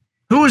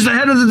 Who was the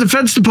head of the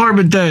Defense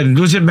Department then?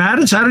 Was it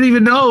Mattis? I don't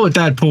even know at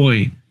that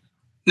point.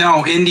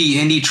 No,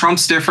 Indy,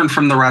 Trump's different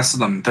from the rest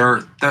of them.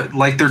 They're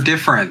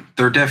different.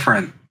 They're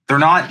different. They're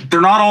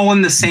not all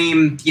in the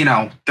same, you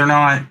know, they're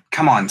not,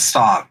 come on,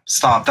 stop.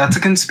 That's a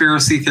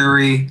conspiracy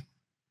theory.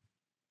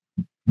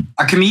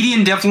 A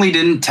comedian definitely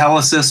didn't tell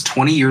us this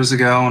 20 years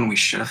ago, and we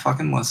should have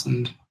fucking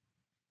listened.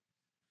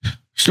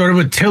 Started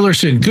with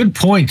Tillerson. Good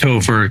point,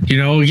 Topher. You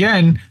know,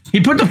 again, he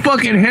put the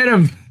fucking head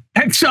of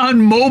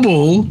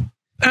ExxonMobil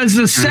as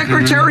the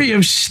Secretary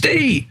of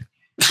State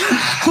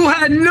who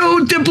had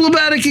no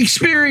diplomatic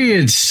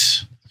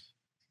experience.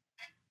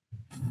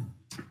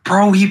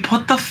 Bro, he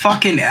put the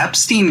fucking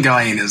Epstein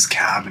guy in his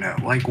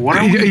cabinet. Like, what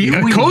are we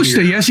doing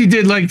Costa, here? yes, he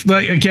did. Like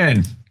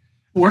again.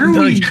 What are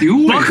we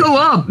doing? Buckle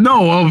up.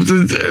 No,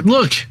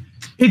 look,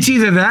 it's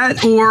either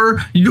that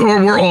or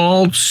we're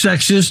all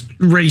sexist,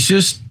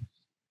 racist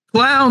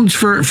clowns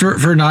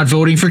for not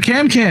voting for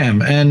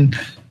Cam, and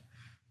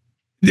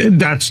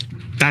that's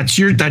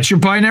your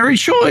binary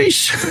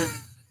choice.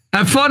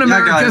 Have fun,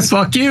 America. Guys,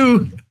 fuck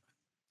you.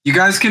 You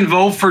guys can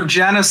vote for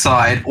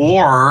genocide,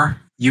 or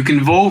you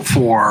can vote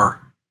for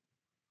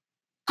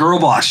girl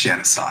boss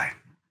genocide.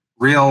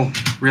 Real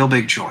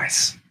big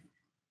choice.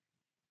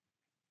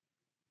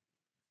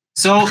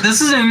 So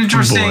this is an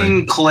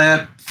interesting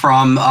clip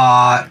from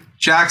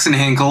Jackson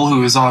Hinkle,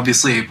 who is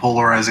obviously a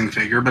polarizing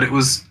figure, but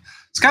it's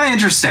kind of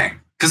interesting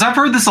because I've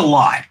heard this a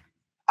lot.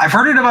 I've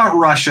heard it about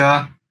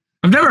Russia.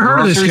 I've never heard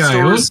of this guy.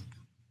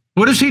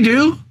 What does he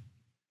do?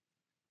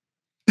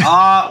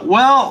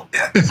 Well,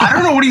 I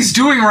don't know what he's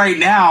doing right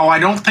now. I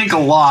don't think a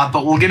lot,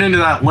 but we'll get into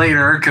that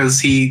later because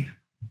he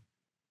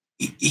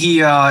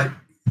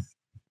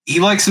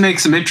likes to make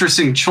some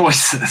interesting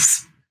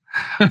choices.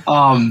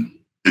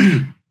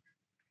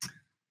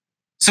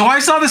 So I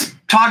saw this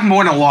talking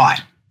point a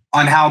lot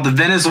on how the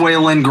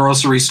Venezuelan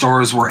grocery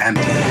stores were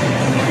empty.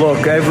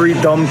 Look, every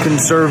dumb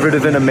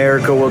conservative in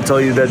America will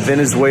tell you that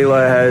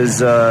Venezuela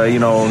has,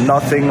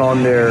 nothing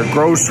on their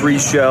grocery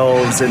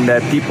shelves and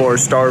that people are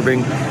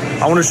starving.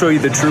 I want to show you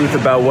the truth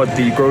about what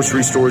the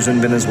grocery stores in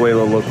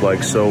Venezuela look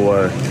like.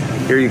 So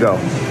here you go.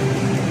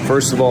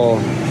 First of all,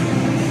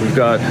 we've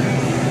got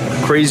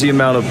a crazy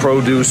amount of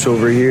produce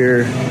over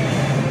here.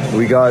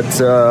 We got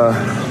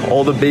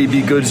all the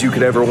baby goods you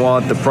could ever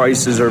want. The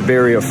prices are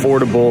very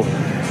affordable.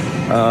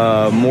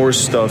 More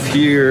stuff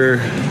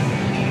here.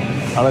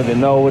 I don't even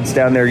know what's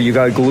down there. You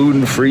got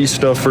gluten-free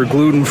stuff for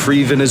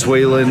gluten-free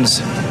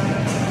Venezuelans.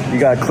 You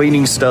got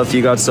cleaning stuff.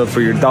 You got stuff for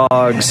your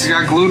dogs. You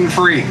got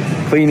gluten-free.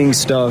 Cleaning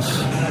stuff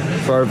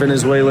for our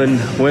Venezuelan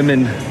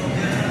women.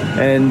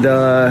 And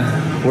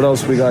what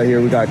else we got here?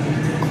 We got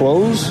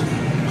clothes.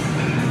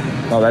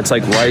 Oh, that's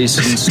like rice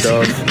and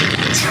stuff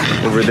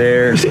over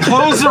there.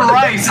 Clothes or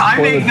rice.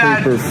 I make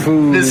that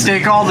food,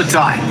 mistake all the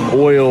time.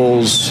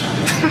 Oils.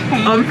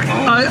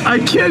 I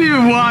can't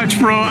even watch,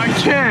 bro. I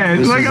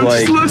can't. Like, I'm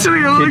just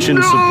listening. I'm kitchen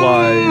like,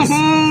 no.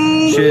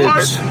 supplies,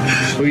 chips.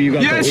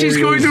 Yes, she's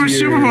going to a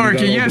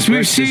supermarket. Yes,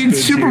 we've seen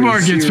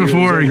supermarkets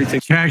before.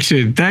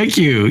 Jackson, thank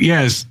you.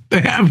 Yes,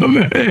 they have them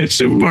at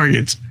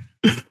supermarkets.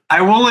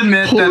 I will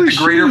admit that the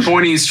greater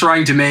point he's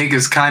trying to make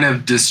is kind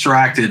of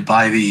distracted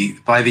by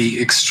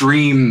the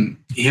extreme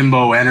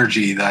himbo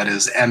energy that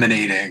is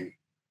emanating.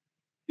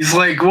 He's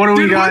like, what do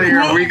we got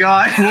here? We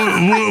got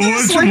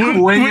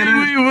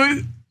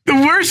wait. The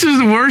worst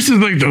is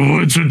like the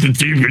what's with the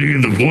deepening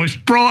of the voice,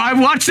 bro. I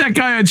watched that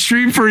guy on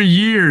stream for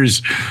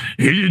years.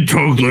 He didn't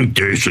talk like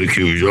this, like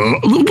he was.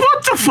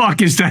 What the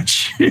fuck is that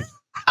shit?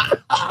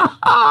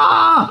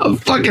 I'm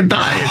fucking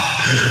dying.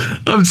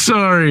 I'm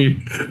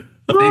sorry.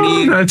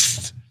 I'm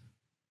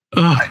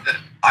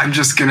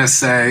just gonna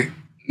say,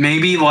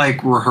 maybe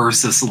like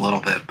rehearse this a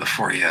little bit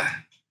before you.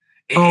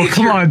 Oh,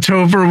 come on,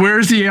 Topher.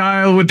 Where's the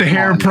aisle with the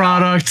hair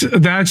product?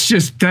 That's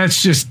just.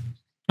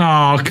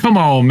 Oh, come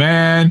on,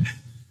 man.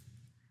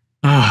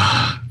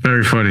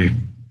 Very funny.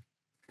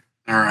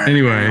 All right.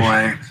 Anyway.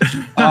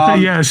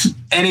 Yes.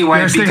 Anyway,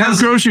 yes, they have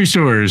grocery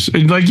stores,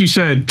 and like you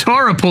said,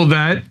 Tara pulled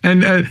that,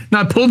 and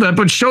not pulled that,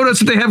 but showed us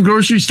that they have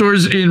grocery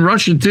stores in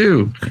Russia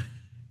too.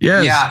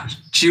 Yes. Yeah,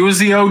 she was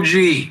the OG.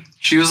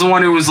 She was the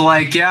one who was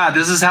like, yeah,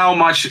 this is how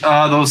much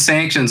those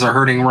sanctions are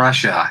hurting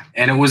Russia.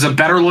 And it was a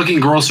better looking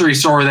grocery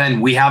store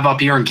than we have up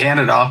here in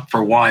Canada,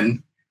 for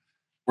one.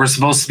 We're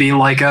supposed to be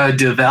like a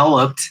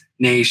developed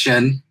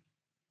nation,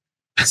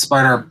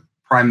 despite our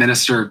prime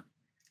minister.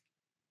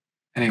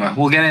 Anyway,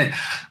 we'll get it.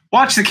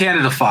 Watch the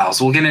Canada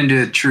Files. We'll get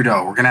into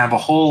Trudeau. We're going to have a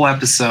whole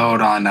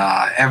episode on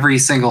every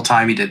single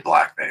time he did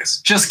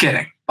blackface. Just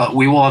kidding. But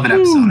we will have an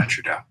episode on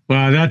Trudeau.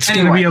 Wow, that's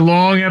going to be a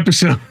long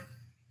episode.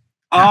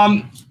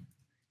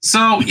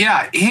 So,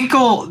 yeah,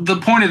 Hinkle, the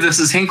point of this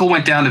is Hinkle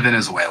went down to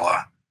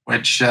Venezuela,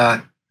 which...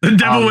 the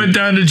devil went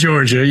down to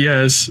Georgia,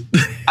 yes.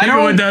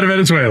 Hinkle went down to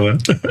Venezuela.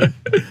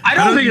 I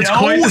don't think it's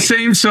quite the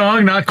same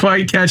song, not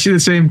quite catching the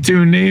same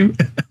tune name.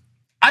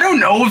 I don't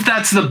know if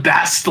that's the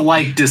best,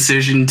 like,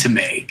 decision to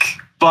make.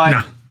 But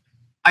no.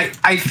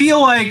 I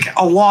feel like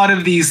a lot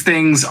of these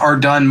things are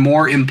done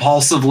more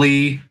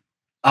impulsively.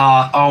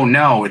 Oh,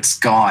 no, it's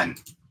gone.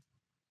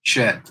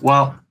 Shit.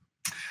 Well,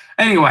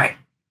 anyway,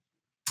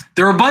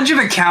 there are a bunch of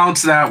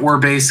accounts that were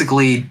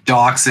basically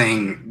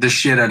doxing the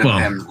shit out of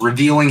him,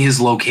 revealing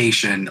his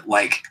location,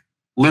 like,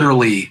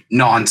 literally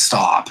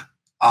nonstop.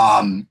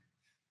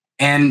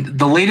 And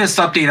the latest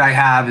update I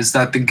have is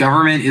that the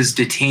government is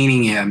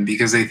detaining him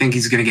because they think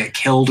he's going to get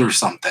killed or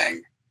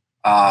something.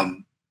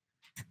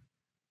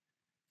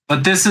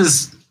 But this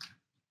is,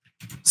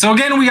 so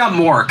again, we got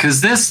more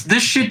because this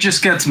shit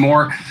just gets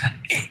more.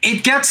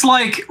 It gets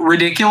like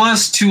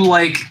ridiculous to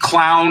like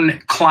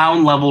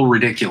clown level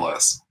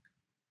ridiculous.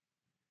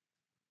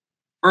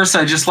 First,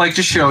 I'd just like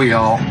to show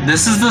y'all,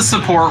 this is the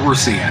support we're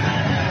seeing.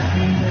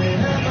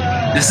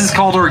 This is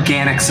called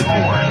organic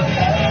support.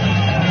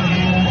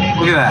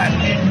 Look at that.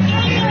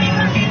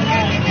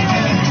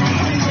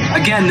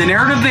 Again, the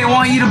narrative they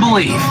want you to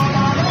believe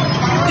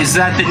is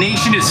that the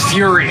nation is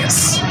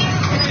furious.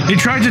 They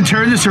tried to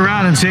turn this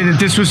around and say that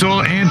this was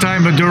all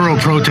anti-Maduro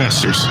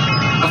protesters.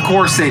 Of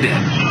course they did.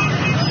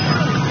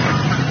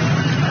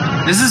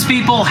 This is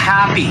people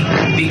happy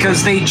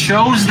because they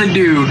chose the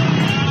dude.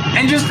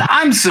 And just,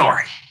 I'm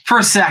sorry, for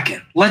a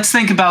second, let's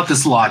think about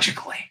this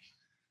logically.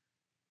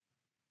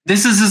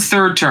 This is his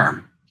third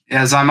term,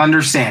 as I'm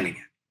understanding it.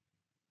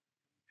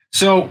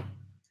 So,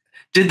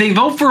 did they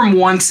vote for him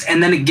once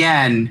and then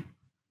again,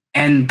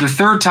 and the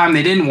third time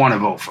they didn't want to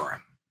vote for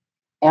him?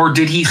 Or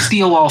did he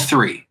steal all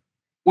three?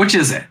 Which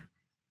is it?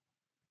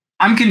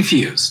 I'm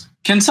confused.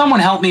 Can someone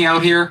help me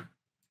out here?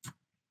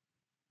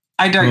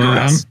 I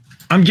digress.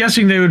 I'm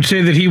guessing they would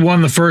say that he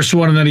won the first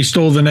one and that he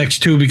stole the next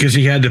two because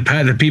he had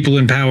the people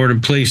in power in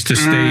place to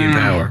stay in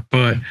power.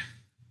 But,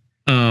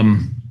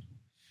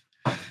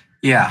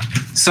 yeah.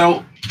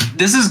 So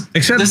this is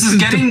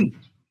getting.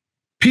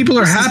 People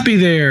are happy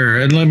there,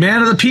 and like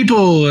man of the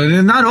people,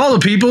 and not all the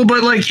people,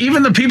 but like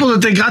even the people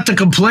that they got to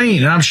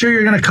complain. And I'm sure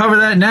you're going to cover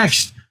that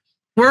next.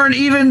 Weren't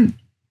even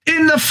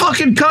in the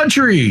fucking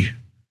country.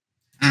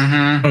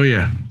 Mm-hmm. Oh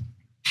yeah.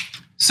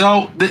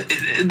 So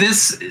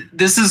this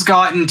has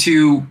gotten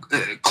to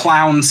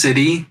Clown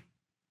City.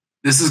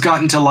 This has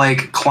gotten to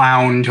like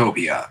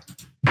Clowntopia.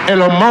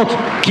 Elon Musk,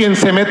 quien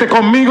se mete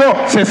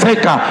conmigo se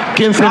seca.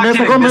 Quien se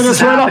mete con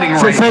Venezuela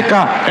se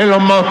seca.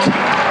 Elon Musk.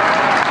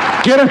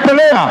 ¿Quieres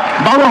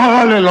pelea? Vamos a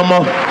darle, Elon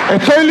Musk.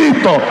 Estoy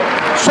listo.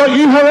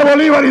 Soy hijo de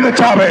Bolívar y de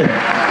Chávez.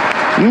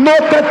 No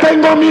te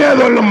tengo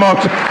miedo, Elon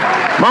Musk.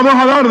 Vamos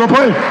a darlo,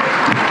 pues.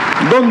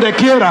 Donde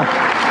quiera.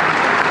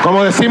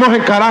 Como decimos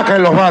en Caracas,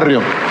 en los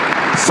barrios.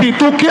 Si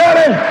tú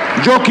quieres,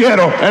 yo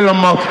quiero, Elon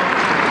Musk.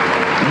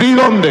 Di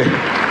dónde.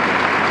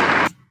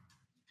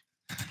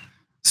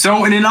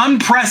 So, in an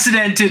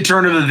unprecedented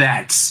turn of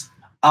events,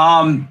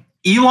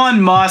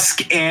 Elon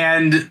Musk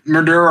and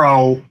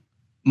Maduro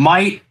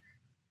might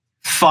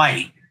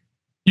fight.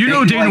 You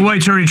know Dana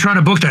White's already trying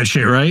to book that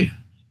shit, right?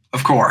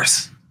 Of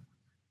course.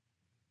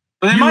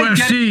 But they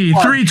UFC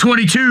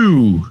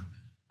 322.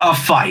 A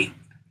fight.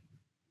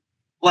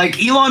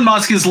 Like, Elon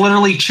Musk is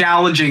literally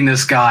challenging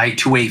this guy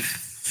to a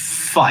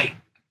fight.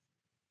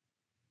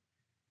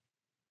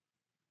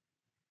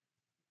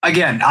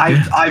 Again,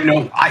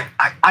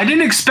 I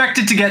didn't expect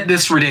it to get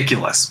this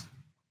ridiculous.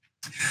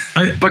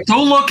 But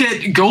go look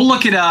at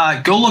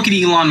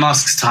Elon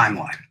Musk's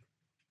timeline.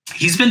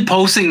 He's been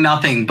posting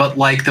nothing but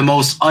like the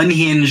most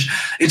unhinged.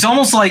 It's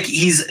almost like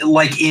he's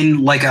like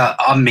in like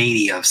a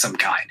mania of some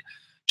kind.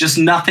 Just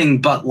nothing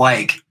but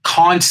like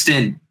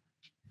constant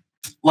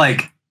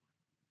like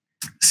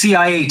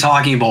CIA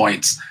talking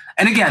points.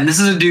 And again, this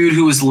is a dude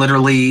who is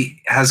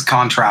literally has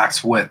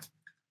contracts with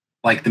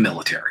like the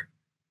military,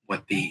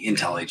 with the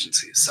intel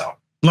agencies. So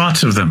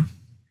lots of them.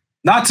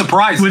 Not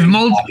surprising. With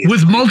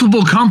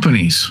multiple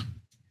companies.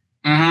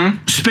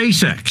 Mm-hmm.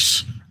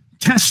 SpaceX,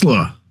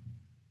 Tesla,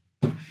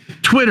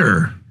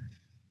 Twitter.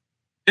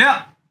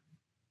 Yeah.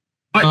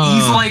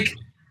 But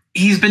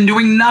he's been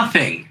doing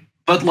nothing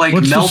but like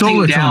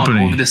melting down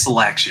over this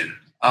election.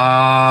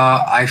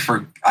 I'm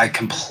going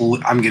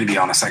to be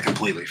honest. I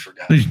completely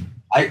forgot.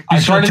 I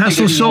tried to think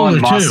of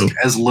Elon Musk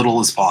as little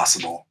as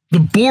possible. The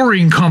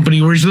Boring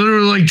Company, where he's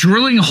literally like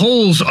drilling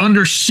holes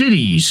under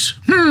cities.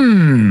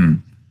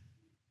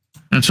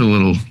 That's a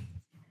little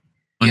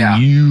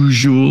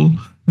unusual.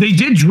 They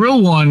did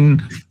drill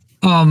one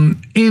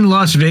in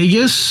Las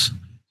Vegas.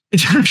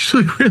 It's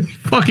actually really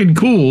fucking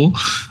cool.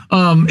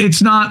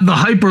 It's not the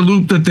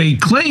Hyperloop that they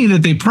claim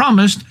that they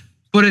promised.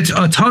 but it's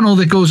a tunnel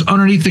that goes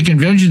underneath the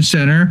convention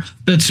center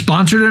that's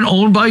sponsored and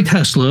owned by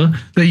Tesla.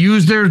 They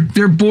use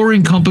their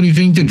boring company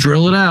thing to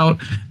drill it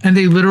out, and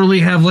they literally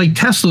have like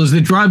Teslas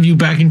that drive you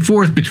back and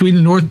forth between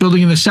the north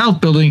building and the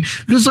south building.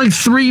 There's like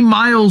 3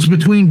 miles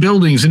between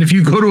buildings, and if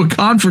you go to a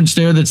conference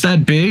there that's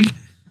that big,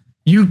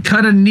 you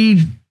kind of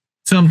need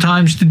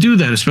sometimes to do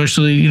that,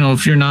 especially, you know,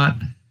 if you're not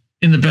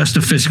in the best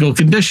of physical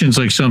conditions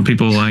like some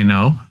people I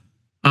know.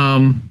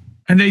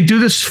 And they do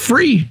this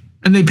free,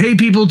 and they pay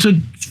people to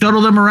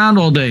shuttle them around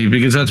all day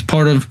because that's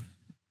part of,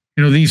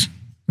 you know, these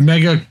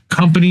mega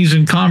companies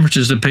and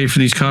conferences that pay for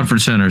these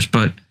conference centers.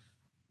 But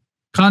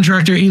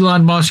contractor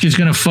Elon Musk is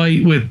going to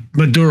fight with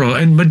Maduro,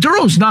 and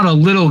Maduro's not a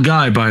little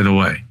guy, by the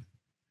way.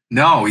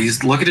 No,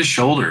 look at his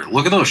shoulder.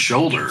 Look at those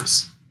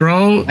shoulders,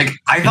 bro. Like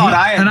I thought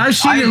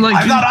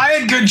I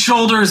had good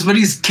shoulders, but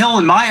he's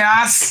killing my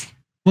ass.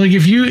 Like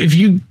if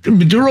you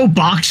Maduro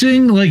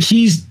boxing, like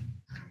he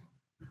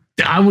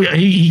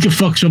could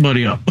fuck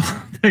somebody up.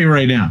 I'll tell you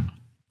right now.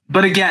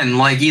 But again,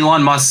 like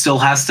Elon Musk still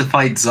has to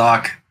fight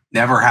Zuck.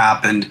 Never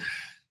happened.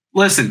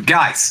 Listen,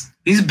 guys,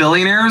 these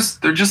billionaires,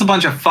 they're just a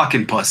bunch of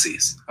fucking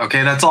pussies.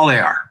 Okay, that's all they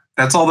are.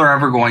 That's all they're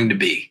ever going to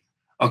be.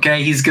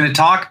 Okay, he's going to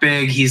talk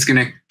big. He's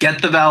going to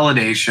get the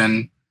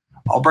validation.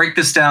 I'll break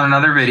this down in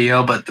another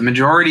video, but the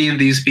majority of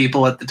these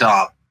people at the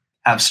top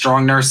have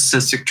strong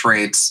narcissistic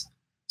traits,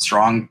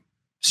 strong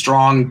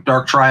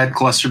dark triad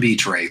cluster B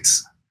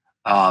traits.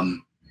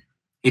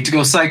 Hate to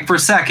go psych for a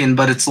second,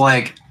 but it's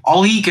like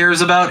all he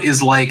cares about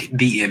is like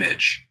the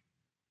image.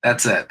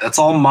 That's it. That's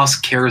all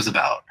Musk cares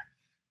about.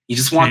 He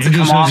just wants to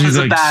come off as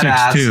a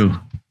badass,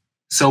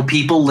 so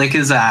people lick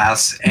his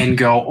ass and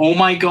go, "Oh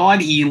my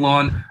God,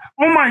 Elon!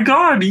 Oh my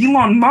God,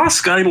 Elon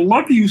Musk! I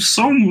love you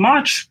so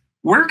much.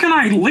 Where can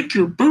I lick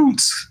your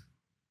boots?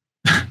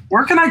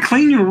 Where can I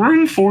clean your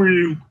room for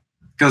you?"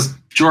 Because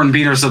Jordan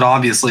Peterson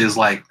obviously is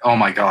like, "Oh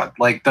my God!"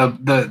 Like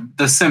the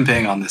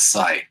simping on this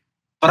site.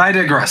 But I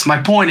digress.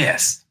 My point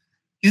is,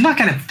 he's not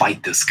going to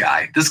fight this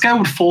guy. This guy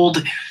would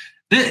fold.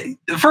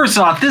 First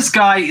off, this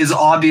guy is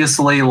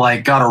obviously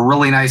like got a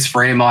really nice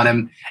frame on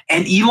him,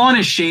 and Elon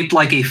is shaped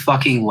like a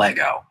fucking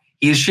Lego.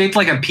 He is shaped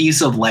like a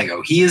piece of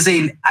Lego. He is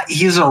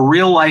a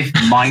real life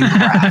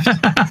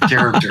Minecraft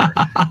character.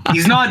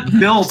 He's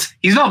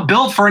not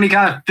built for any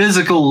kind of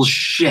physical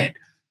shit.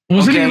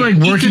 Wasn't he like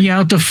working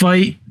out to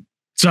fight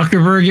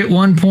Zuckerberg at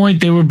one point?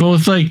 They were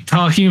both like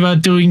talking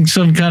about doing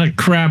some kind of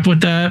crap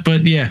with that,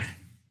 but yeah.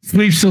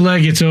 Sweeps the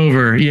leg, it's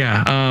over.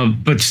 Yeah,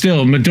 but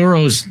still,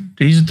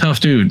 he's a tough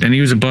dude, and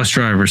he was a bus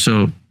driver,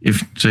 so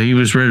he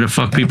was ready to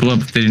fuck people up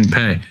if they didn't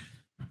pay.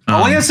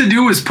 All he has to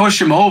do is push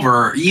him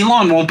over.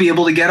 Elon won't be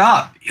able to get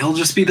up. He'll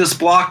just be this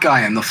block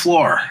guy on the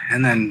floor,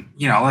 and then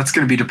that's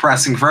going to be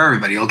depressing for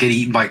everybody. He'll get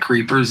eaten by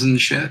creepers and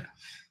shit.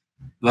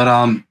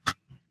 But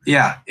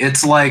yeah,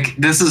 it's like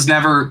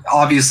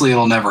obviously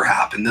it'll never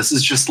happen. This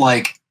is just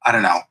like I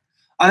don't know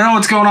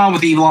what's going on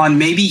with Elon.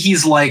 Maybe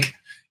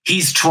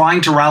he's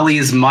trying to rally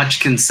as much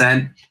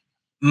consent.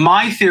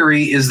 My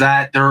theory is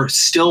that they're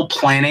still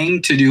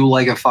planning to do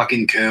like a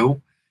fucking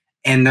coup,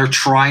 and they're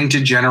trying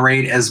to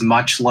generate as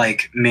much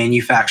like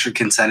manufactured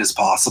consent as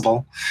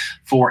possible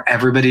for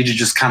everybody to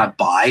just kind of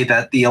buy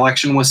that the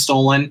election was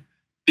stolen,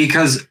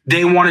 because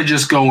they want to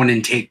just go in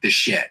and take the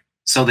shit.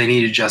 So they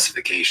need a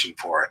justification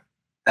for it.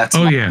 That's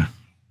yeah.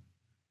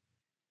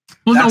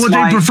 Well, no, what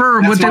they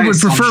would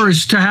prefer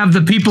is to have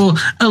the people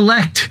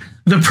elect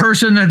the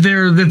person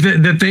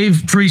that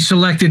they've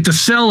pre-selected to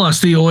sell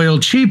us the oil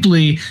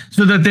cheaply,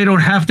 so that they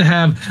don't have to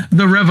have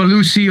the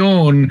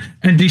revolution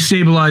and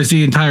destabilize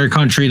the entire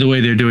country the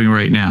way they're doing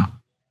right now.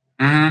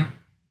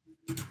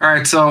 Mm-hmm. All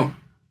right, so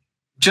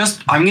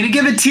I'm going to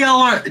give a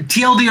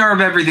TLDR of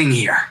everything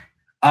here.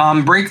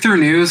 Breakthrough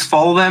News,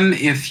 follow them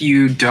if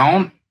you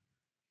don't.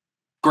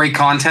 Great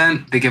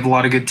content. They give a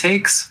lot of good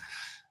takes.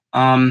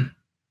 Yeah,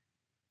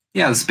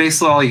 that's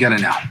basically all you got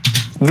to know.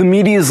 The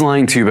media is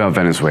lying to you about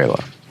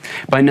Venezuela.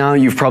 By now,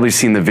 you've probably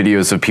seen the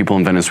videos of people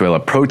in Venezuela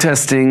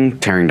protesting,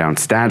 tearing down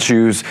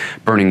statues,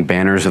 burning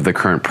banners of the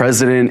current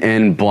president,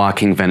 and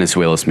blocking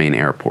Venezuela's main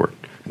airport.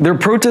 They're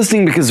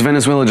protesting because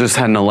Venezuela just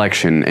had an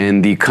election,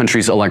 and the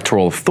country's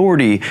electoral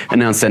authority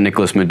announced that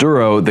Nicolás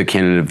Maduro, the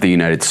candidate of the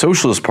United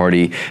Socialist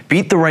Party,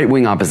 beat the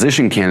right-wing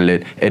opposition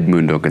candidate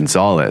Edmundo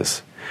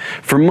González.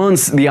 For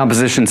months, the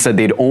opposition said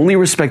they'd only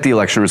respect the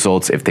election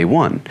results if they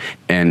won.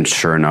 And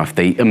sure enough,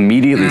 they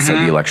immediately said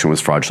the election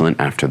was fraudulent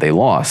after they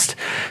lost.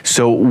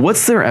 So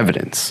what's their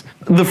evidence?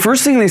 The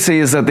first thing they say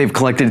is that they've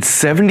collected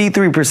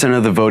 73%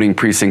 of the voting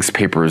precinct's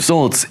paper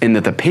results, and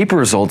that the paper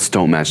results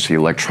don't match the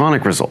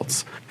electronic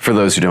results. For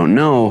those who don't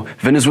know,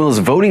 Venezuela's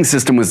voting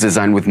system was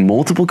designed with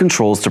multiple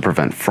controls to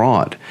prevent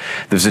fraud.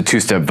 There's a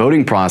two-step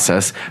voting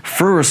process.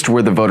 First,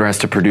 where the voter has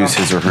to produce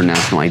his or her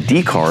national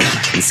ID card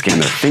and scan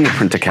their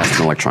fingerprint to cast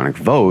an electronic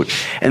vote.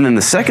 And then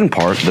the second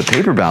part, the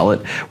paper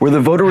ballot, where the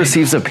voter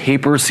receives a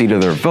paper receipt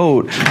of their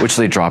vote, which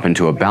they drop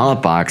into a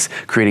ballot box,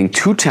 creating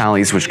two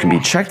tallies which can be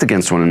checked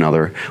against one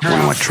another,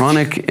 one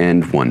electronic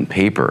and one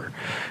paper.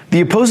 The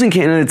opposing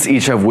candidates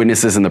each have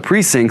witnesses in the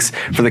precincts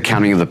for the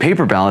counting of the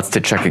paper ballots to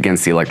check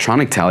against the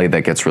electronic tally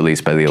that gets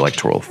released by the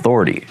Electoral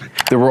Authority.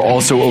 There were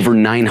also over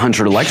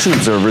 900 election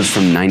observers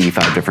from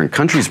 95 different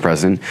countries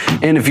present,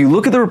 and if you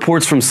look at the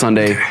reports from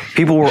Sunday,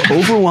 people were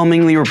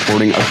overwhelmingly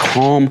reporting a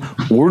calm,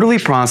 orderly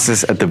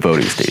process at the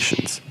voting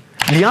stations.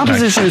 The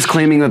opposition is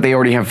claiming that they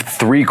already have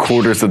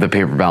 3/4 of the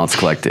paper ballots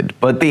collected,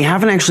 but they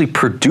haven't actually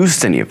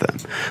produced any of them.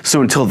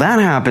 So until that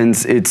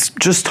happens, it's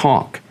just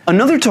talk.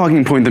 Another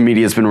talking point the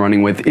media has been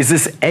running with is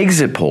this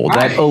exit poll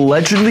that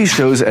allegedly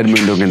shows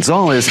Edmundo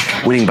Gonzalez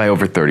winning by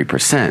over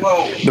 30%.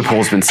 The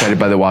poll's been cited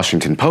by the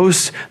Washington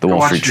Post, the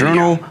Wall Street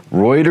Journal,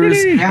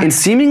 Reuters, and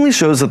seemingly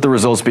shows that the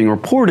results being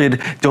reported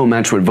don't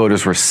match what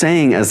voters were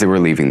saying as they were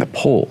leaving the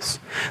polls.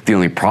 The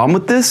only problem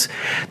with this?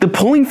 The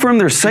polling firm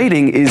they're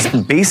citing is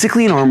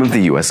basically an arm of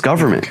the US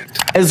government.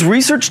 As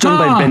research done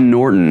by Ben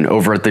Norton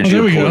over at the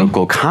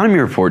Geopolitical Economy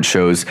Report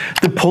shows,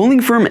 the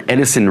polling firm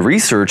Edison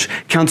Research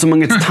counts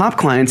among its top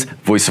clients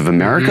Voice of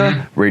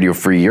America, Radio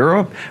Free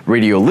Europe,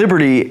 Radio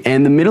Liberty,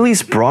 and the Middle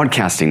East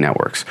Broadcasting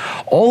Networks,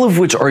 all of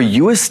which are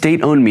US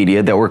state-owned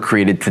media that were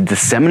created to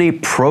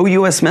disseminate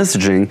pro-US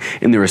messaging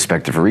in their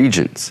respective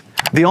regions.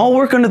 They all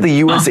work under the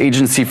U.S.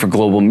 Agency for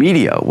Global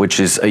Media, which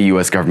is a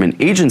U.S. government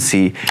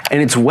agency,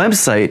 and its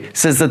website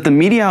says that the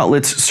media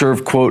outlets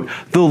serve, quote,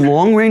 the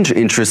long-range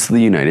interests of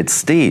the United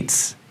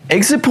States.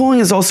 Exit polling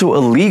is also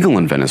illegal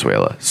in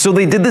Venezuela, so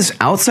they did this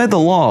outside the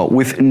law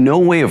with no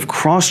way of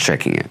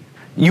cross-checking it.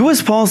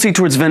 U.S. policy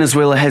towards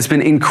Venezuela has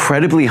been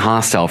incredibly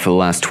hostile for the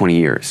last 20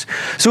 years.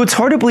 So it's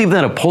hard to believe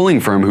that a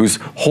polling firm whose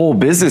whole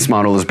business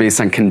model is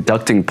based on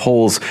conducting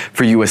polls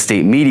for U.S.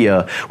 state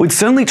media would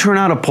suddenly turn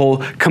out a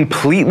poll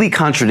completely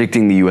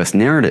contradicting the U.S.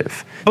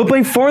 narrative. But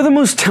by far the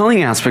most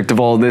telling aspect of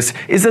all of this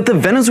is that the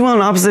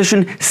Venezuelan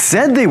opposition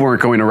said they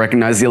weren't going to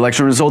recognize the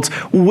election results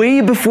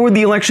way before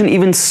the election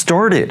even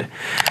started.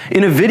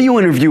 In a video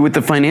interview with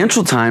the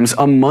Financial Times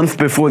a month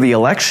before the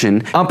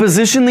election,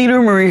 opposition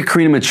leader Maria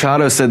Corina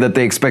Machado said that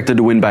they expected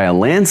to win by a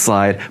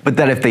landslide, but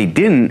that if they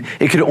didn't,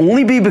 it could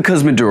only be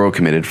because Maduro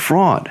committed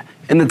fraud.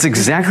 And that's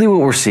exactly what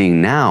we're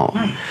seeing now.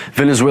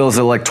 Venezuela's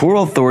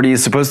electoral authority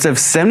is supposed to have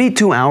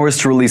 72 hours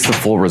to release the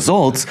full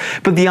results,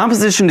 but the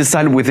opposition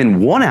decided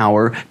within 1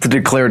 hour to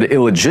declare it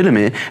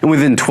illegitimate, and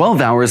within 12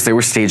 hours they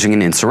were staging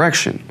an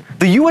insurrection.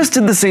 The US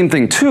did the same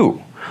thing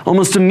too.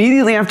 Almost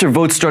immediately after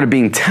votes started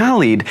being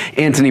tallied,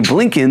 Antony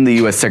Blinken, the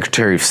US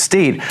Secretary of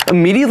State,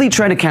 immediately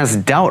tried to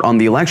cast doubt on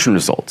the election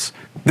results.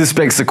 This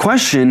begs the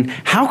question,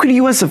 how could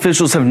US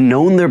officials have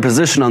known their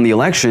position on the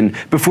election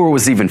before it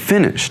was even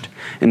finished?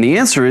 And the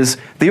answer is,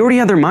 they already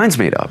had their minds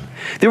made up.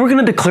 They were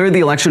going to declare the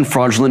election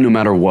fraudulent no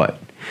matter what.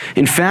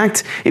 In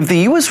fact, if the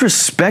US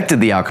respected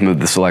the outcome of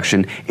this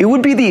election, it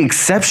would be the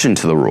exception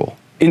to the rule.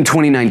 In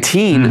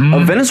 2019, a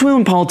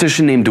Venezuelan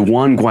politician named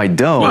Juan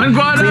Guaido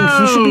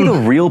claimed he should be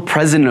the real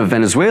president of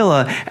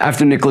Venezuela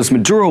after Nicolás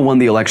Maduro won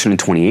the election in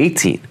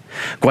 2018.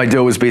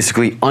 Guaido was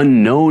basically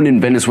unknown in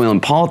Venezuelan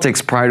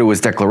politics prior to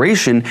his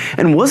declaration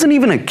and wasn't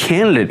even a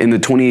candidate in the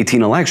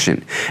 2018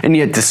 election. And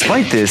yet,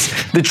 despite this,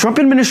 the Trump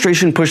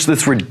administration pushed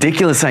this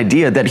ridiculous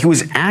idea that he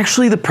was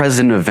actually the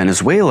president of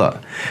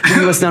Venezuela.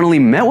 The US not only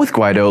met with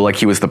Guaido like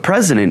he was the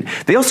president,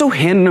 they also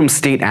handed him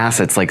state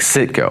assets like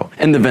Citgo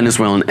and the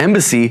Venezuelan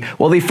embassy,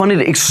 while they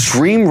funded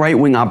extreme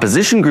right-wing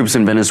opposition groups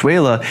in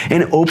Venezuela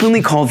and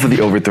openly called for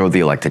the overthrow of the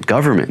elected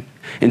government.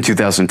 In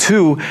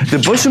 2002, the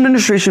Bush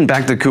administration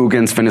backed a coup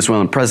against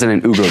Venezuelan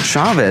President Hugo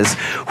Chavez,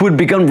 who had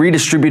begun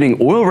redistributing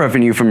oil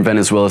revenue from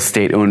Venezuela's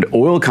state-owned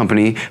oil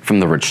company from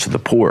the rich to the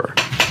poor.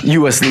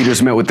 US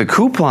leaders met with the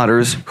coup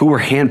plotters, who were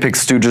hand-picked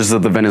stooges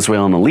of the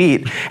Venezuelan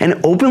elite, and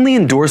openly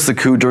endorsed the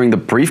coup during the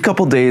brief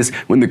couple days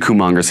when the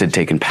coup-mongers had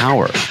taken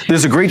power.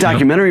 There's a great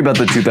documentary about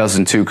the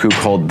 2002 coup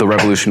called The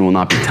Revolution Will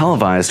Not Be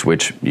Televised,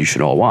 which you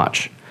should all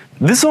watch.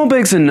 This all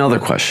begs another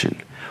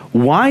question.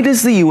 Why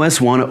does the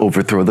US want to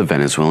overthrow the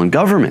Venezuelan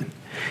government?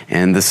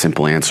 And the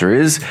simple answer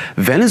is,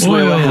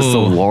 Venezuela has the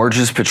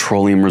largest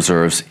petroleum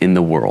reserves in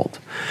the world.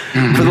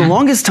 For the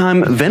longest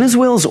time,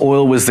 Venezuela's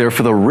oil was there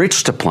for the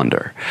rich to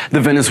plunder.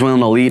 The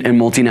Venezuelan elite and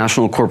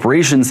multinational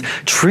corporations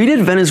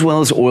treated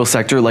Venezuela's oil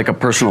sector like a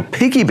personal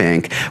piggy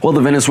bank, while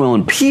the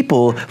Venezuelan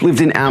people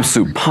lived in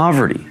absolute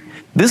poverty.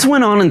 This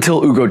went on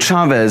until Hugo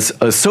Chavez,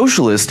 a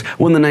socialist,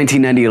 won the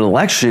 1990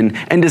 election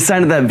and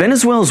decided that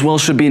Venezuela's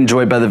wealth should be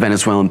enjoyed by the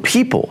Venezuelan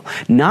people,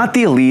 not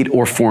the elite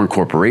or foreign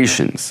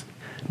corporations.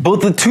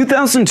 Both the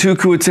 2002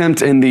 coup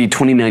attempt and the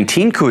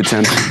 2019 coup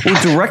attempt were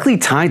directly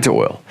tied to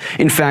oil.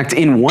 In fact,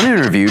 in one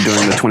interview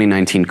during the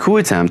 2019 coup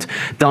attempt,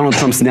 Donald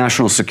Trump's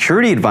national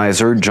security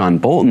advisor, John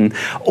Bolton,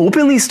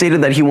 openly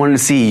stated that he wanted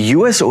to see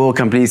US oil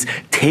companies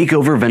take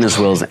over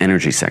Venezuela's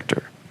energy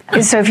sector.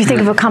 So if you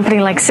think of a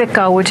company like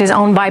Citgo, which is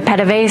owned by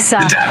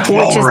PDVSA,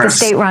 which is the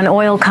state-run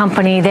oil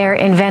company there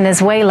in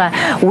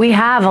Venezuela, we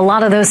have a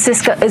lot of those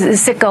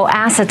Citgo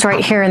assets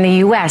right here in the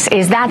U.S.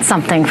 Is that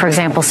something, for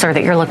example, sir,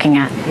 that you're looking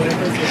at?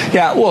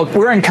 Yeah, look,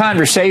 we're in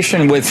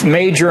conversation with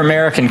major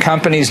American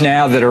companies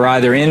now that are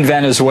either in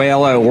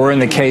Venezuela or in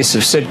the case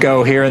of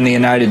Citgo here in the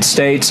United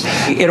States.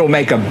 It'll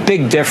make a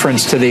big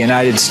difference to the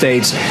United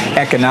States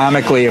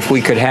economically if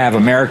we could have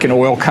American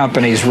oil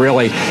companies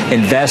really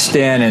invest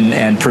in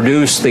and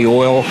produce the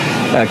oil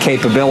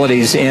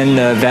capabilities in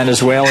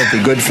Venezuela. It'd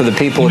be good for the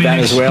people of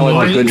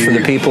Venezuela. It'd be good for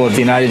the people of the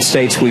United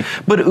States.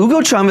 But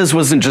Hugo Chavez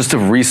wasn't just a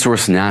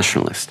resource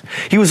nationalist.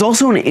 He was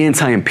also an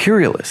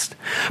anti-imperialist.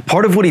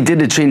 Part of what he did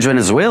to change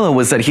Venezuela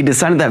was that he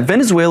decided that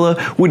Venezuela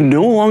would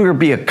no longer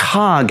be a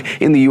cog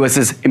in the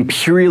U.S.'s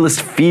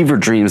imperialist fever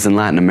dreams in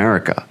Latin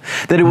America,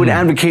 that it would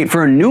advocate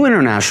for a new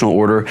international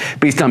order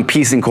based on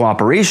peace and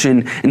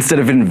cooperation instead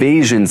of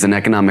invasions and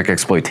economic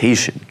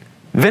exploitation.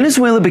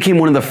 Venezuela became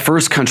one of the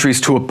first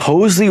countries to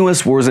oppose the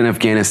U.S. wars in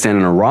Afghanistan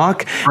and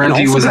Iraq, and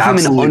also became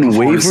an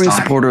unwavering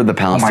supporter of the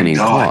Palestinian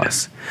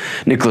cause.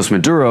 Nicolás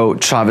Maduro,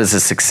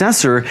 Chavez's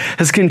successor,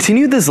 has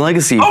continued this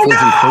legacy,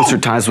 forging closer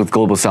ties with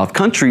global South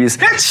countries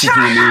seeking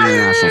a new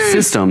international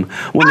system,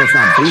 one that's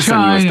not based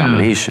on U.S.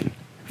 domination.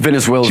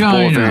 Venezuela's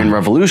Bolivarian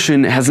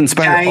revolution has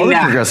inspired other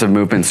progressive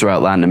movements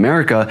throughout Latin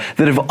America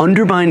that have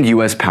undermined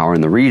U.S. power in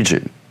the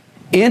region.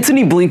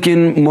 Antony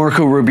Blinken,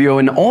 Marco Rubio,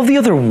 and all the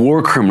other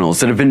war criminals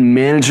that have been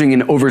managing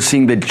and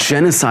overseeing the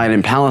genocide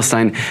in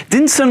Palestine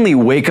didn't suddenly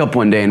wake up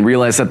one day and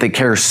realize that they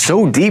care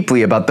so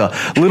deeply about the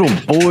little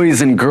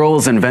boys and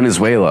girls in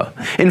Venezuela.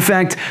 In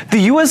fact, the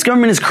US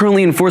government is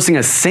currently enforcing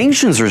a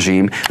sanctions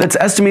regime that's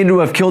estimated to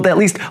have killed at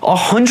least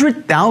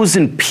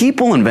 100,000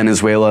 people in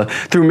Venezuela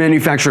through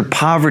manufactured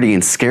poverty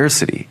and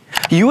scarcity.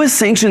 U.S.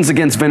 sanctions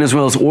against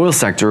Venezuela's oil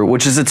sector,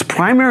 which is its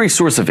primary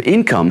source of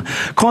income,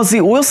 caused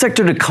the oil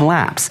sector to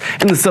collapse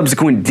and the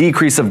subsequent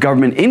decrease of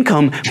government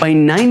income by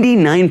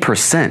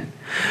 99%.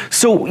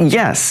 So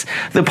yes,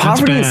 the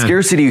poverty and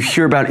scarcity you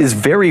hear about is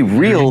very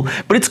real,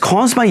 but it's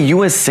caused by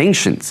U.S.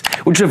 sanctions,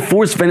 which have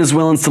forced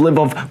Venezuelans to live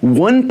off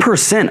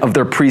 1% of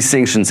their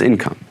pre-sanctions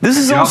income. This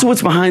is also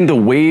what's behind the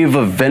wave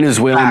of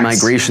Venezuelan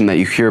migration that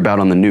you hear about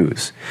on the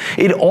news.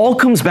 It all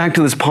comes back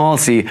to this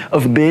policy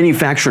of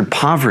manufactured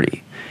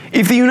poverty.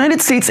 If the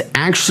United States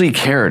actually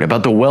cared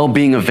about the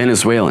well-being of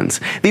Venezuelans,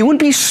 they wouldn't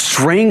be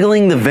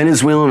strangling the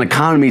Venezuelan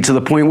economy to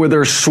the point where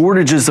there are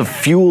shortages of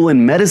fuel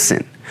and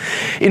medicine.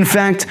 In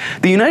fact,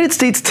 the United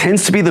States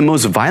tends to be the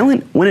most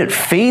violent when it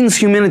feigns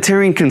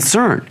humanitarian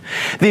concern.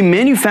 They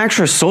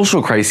manufacture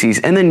social crises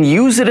and then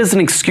use it as an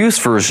excuse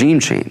for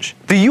regime change.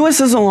 The US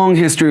has a long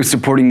history of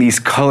supporting these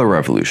color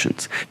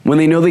revolutions. When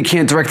they know they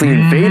can't directly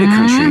invade a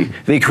country,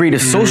 they create a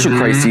social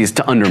crisis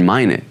to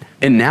undermine it.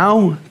 And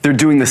now they're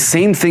doing the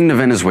same thing to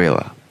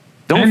Venezuela.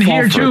 Don't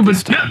fall for it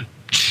this time.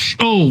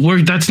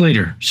 Oh, that's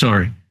later.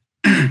 Sorry.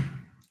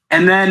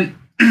 And then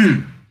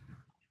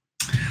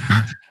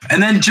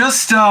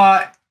just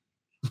so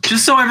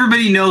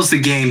everybody knows the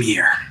game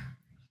here,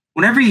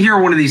 whenever you hear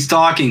one of these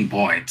talking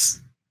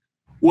points,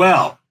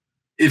 well,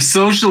 if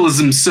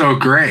socialism's so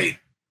great,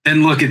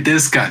 then look at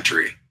this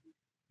country.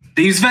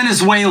 They use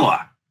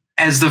Venezuela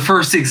as the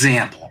first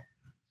example.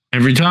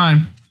 Every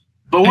time.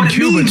 But what it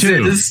means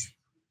is,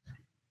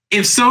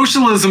 if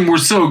socialism were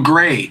so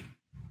great,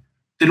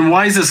 then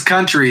why is this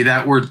country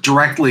that we're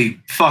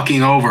directly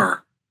fucking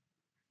over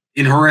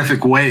in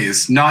horrific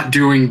ways not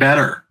doing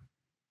better?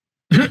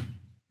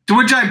 To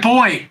which I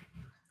point,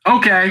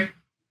 okay,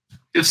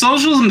 if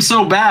socialism's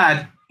so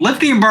bad,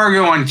 lift the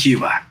embargo on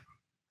Cuba.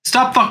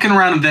 Stop fucking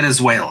around in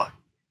Venezuela.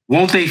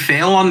 Won't they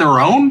fail on their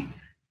own?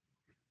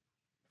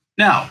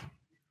 No,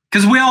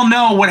 because we all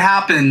know what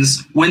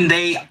happens when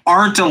they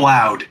aren't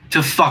allowed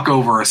to fuck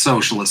over a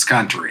socialist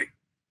country.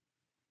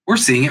 We're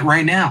seeing it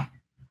right now.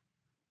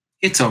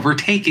 It's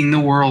overtaking the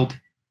world.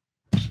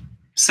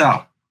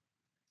 So,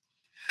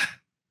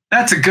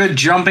 that's a good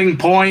jumping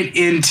point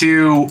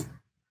into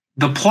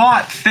the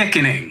plot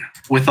thickening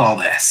with all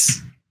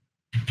this.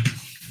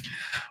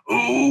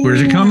 Ooh,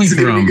 where's it coming from? This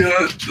is gonna be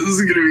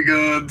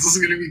good. This is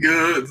gonna be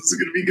good. This is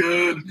gonna be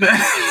good.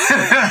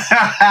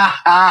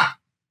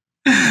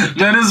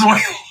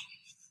 Venezuela.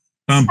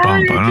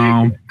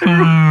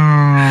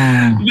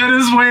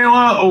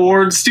 Venezuela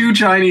awards 2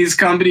 Chinese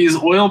companies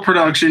oil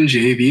production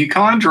JV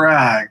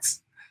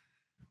contracts.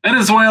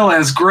 Venezuela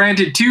has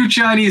granted 2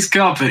 Chinese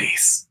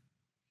companies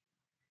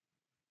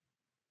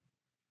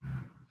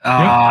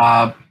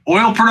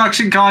oil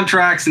production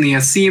contracts in the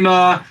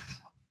Acima,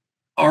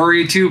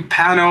 Oritu,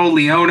 Pano,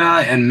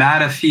 Leona, and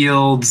Mata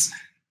fields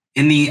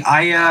in the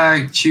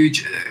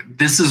Ayacucho.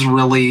 This is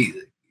really,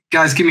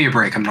 guys, give me a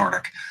break. I'm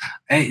Nordic.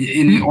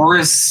 In the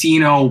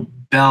Orosino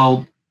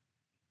belt,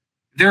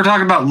 they're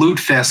talking about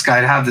Lutefisk.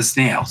 I'd have this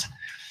nailed.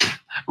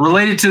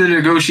 Related to the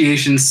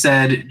negotiations,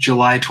 said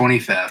July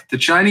 25th. The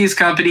Chinese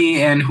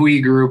company and Hui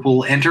Group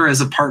will enter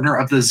as a partner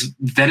of the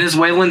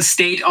Venezuelan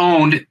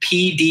state-owned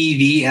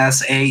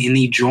PDVSA in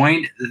the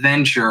joint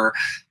venture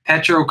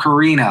Petro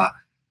Carina,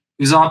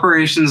 whose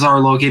operations are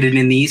located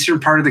in the eastern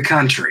part of the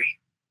country,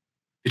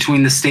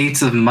 between the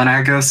states of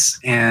Managas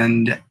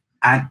and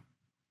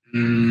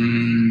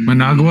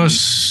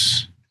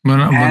Managas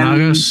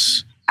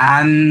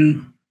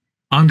and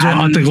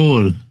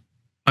Atagul.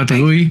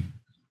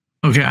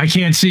 Okay, I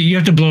can't see. You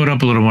have to blow it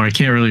up a little more. I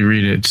can't really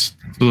read it. It's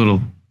a little.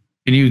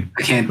 Can you?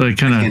 I can't. Like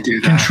kind I of can't do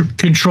that.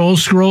 control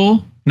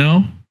scroll?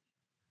 No.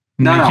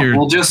 No.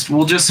 We'll just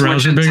switch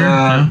it to.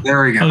 No?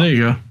 There we go. Oh, there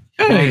you go.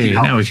 Hey,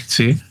 now we can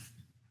see it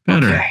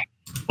better. Okay.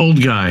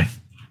 Old guy.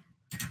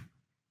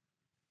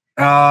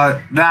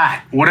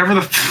 That whatever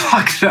the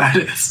fuck that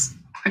is.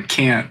 I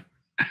can't.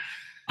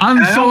 I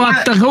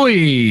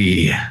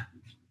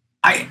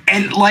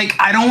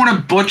don't want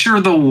to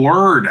butcher the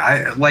word.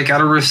 I like out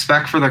of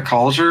respect for the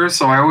culture,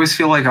 so I always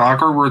feel like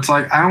awkward where it's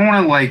like I don't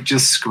want to like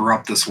just screw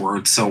up this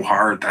word so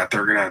hard that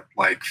they're gonna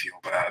like feel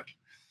bad.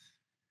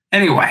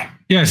 Anyway.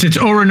 Yes, it's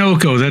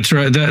Orinoco. That's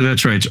right.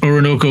 That's right. It's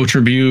Orinoco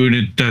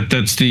Tribune.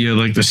 That's the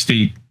like the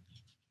state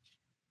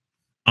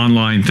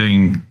online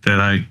thing that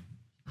I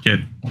get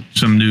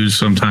some news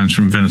sometimes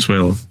from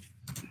Venezuela.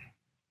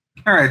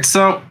 All right,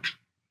 so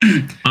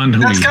that's kind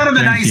of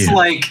a nice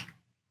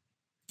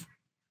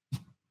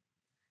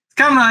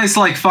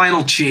like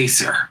final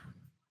chaser,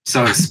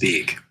 so to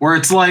speak, where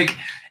it's like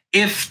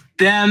if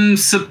them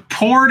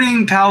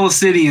supporting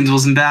Palestinians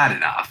wasn't bad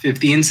enough, if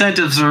the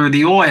incentives or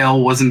the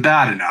oil wasn't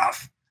bad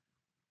enough,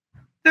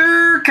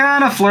 they're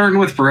kind of flirting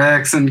with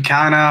BRICS and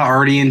kind of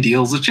already in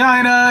deals with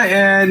China,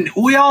 and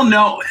we all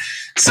know.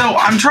 So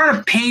I'm trying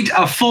to paint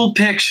a full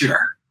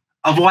picture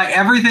of why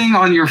everything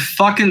on your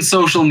fucking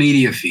social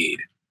media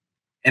feed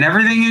and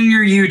everything in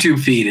your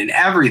YouTube feed and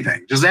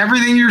everything, just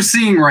everything you're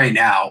seeing right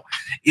now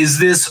is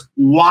this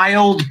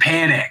wild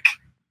panic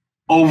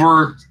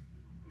over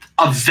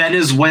a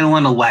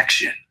Venezuelan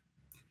election.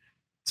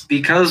 It's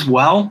because,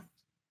 well,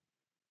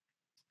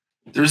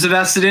 there's a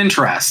vested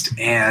interest,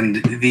 and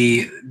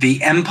the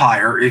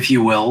empire, if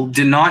you will,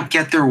 did not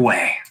get their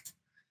way.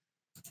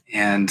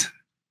 And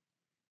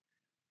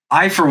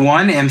I, for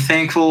one, am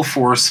thankful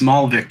for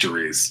small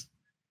victories.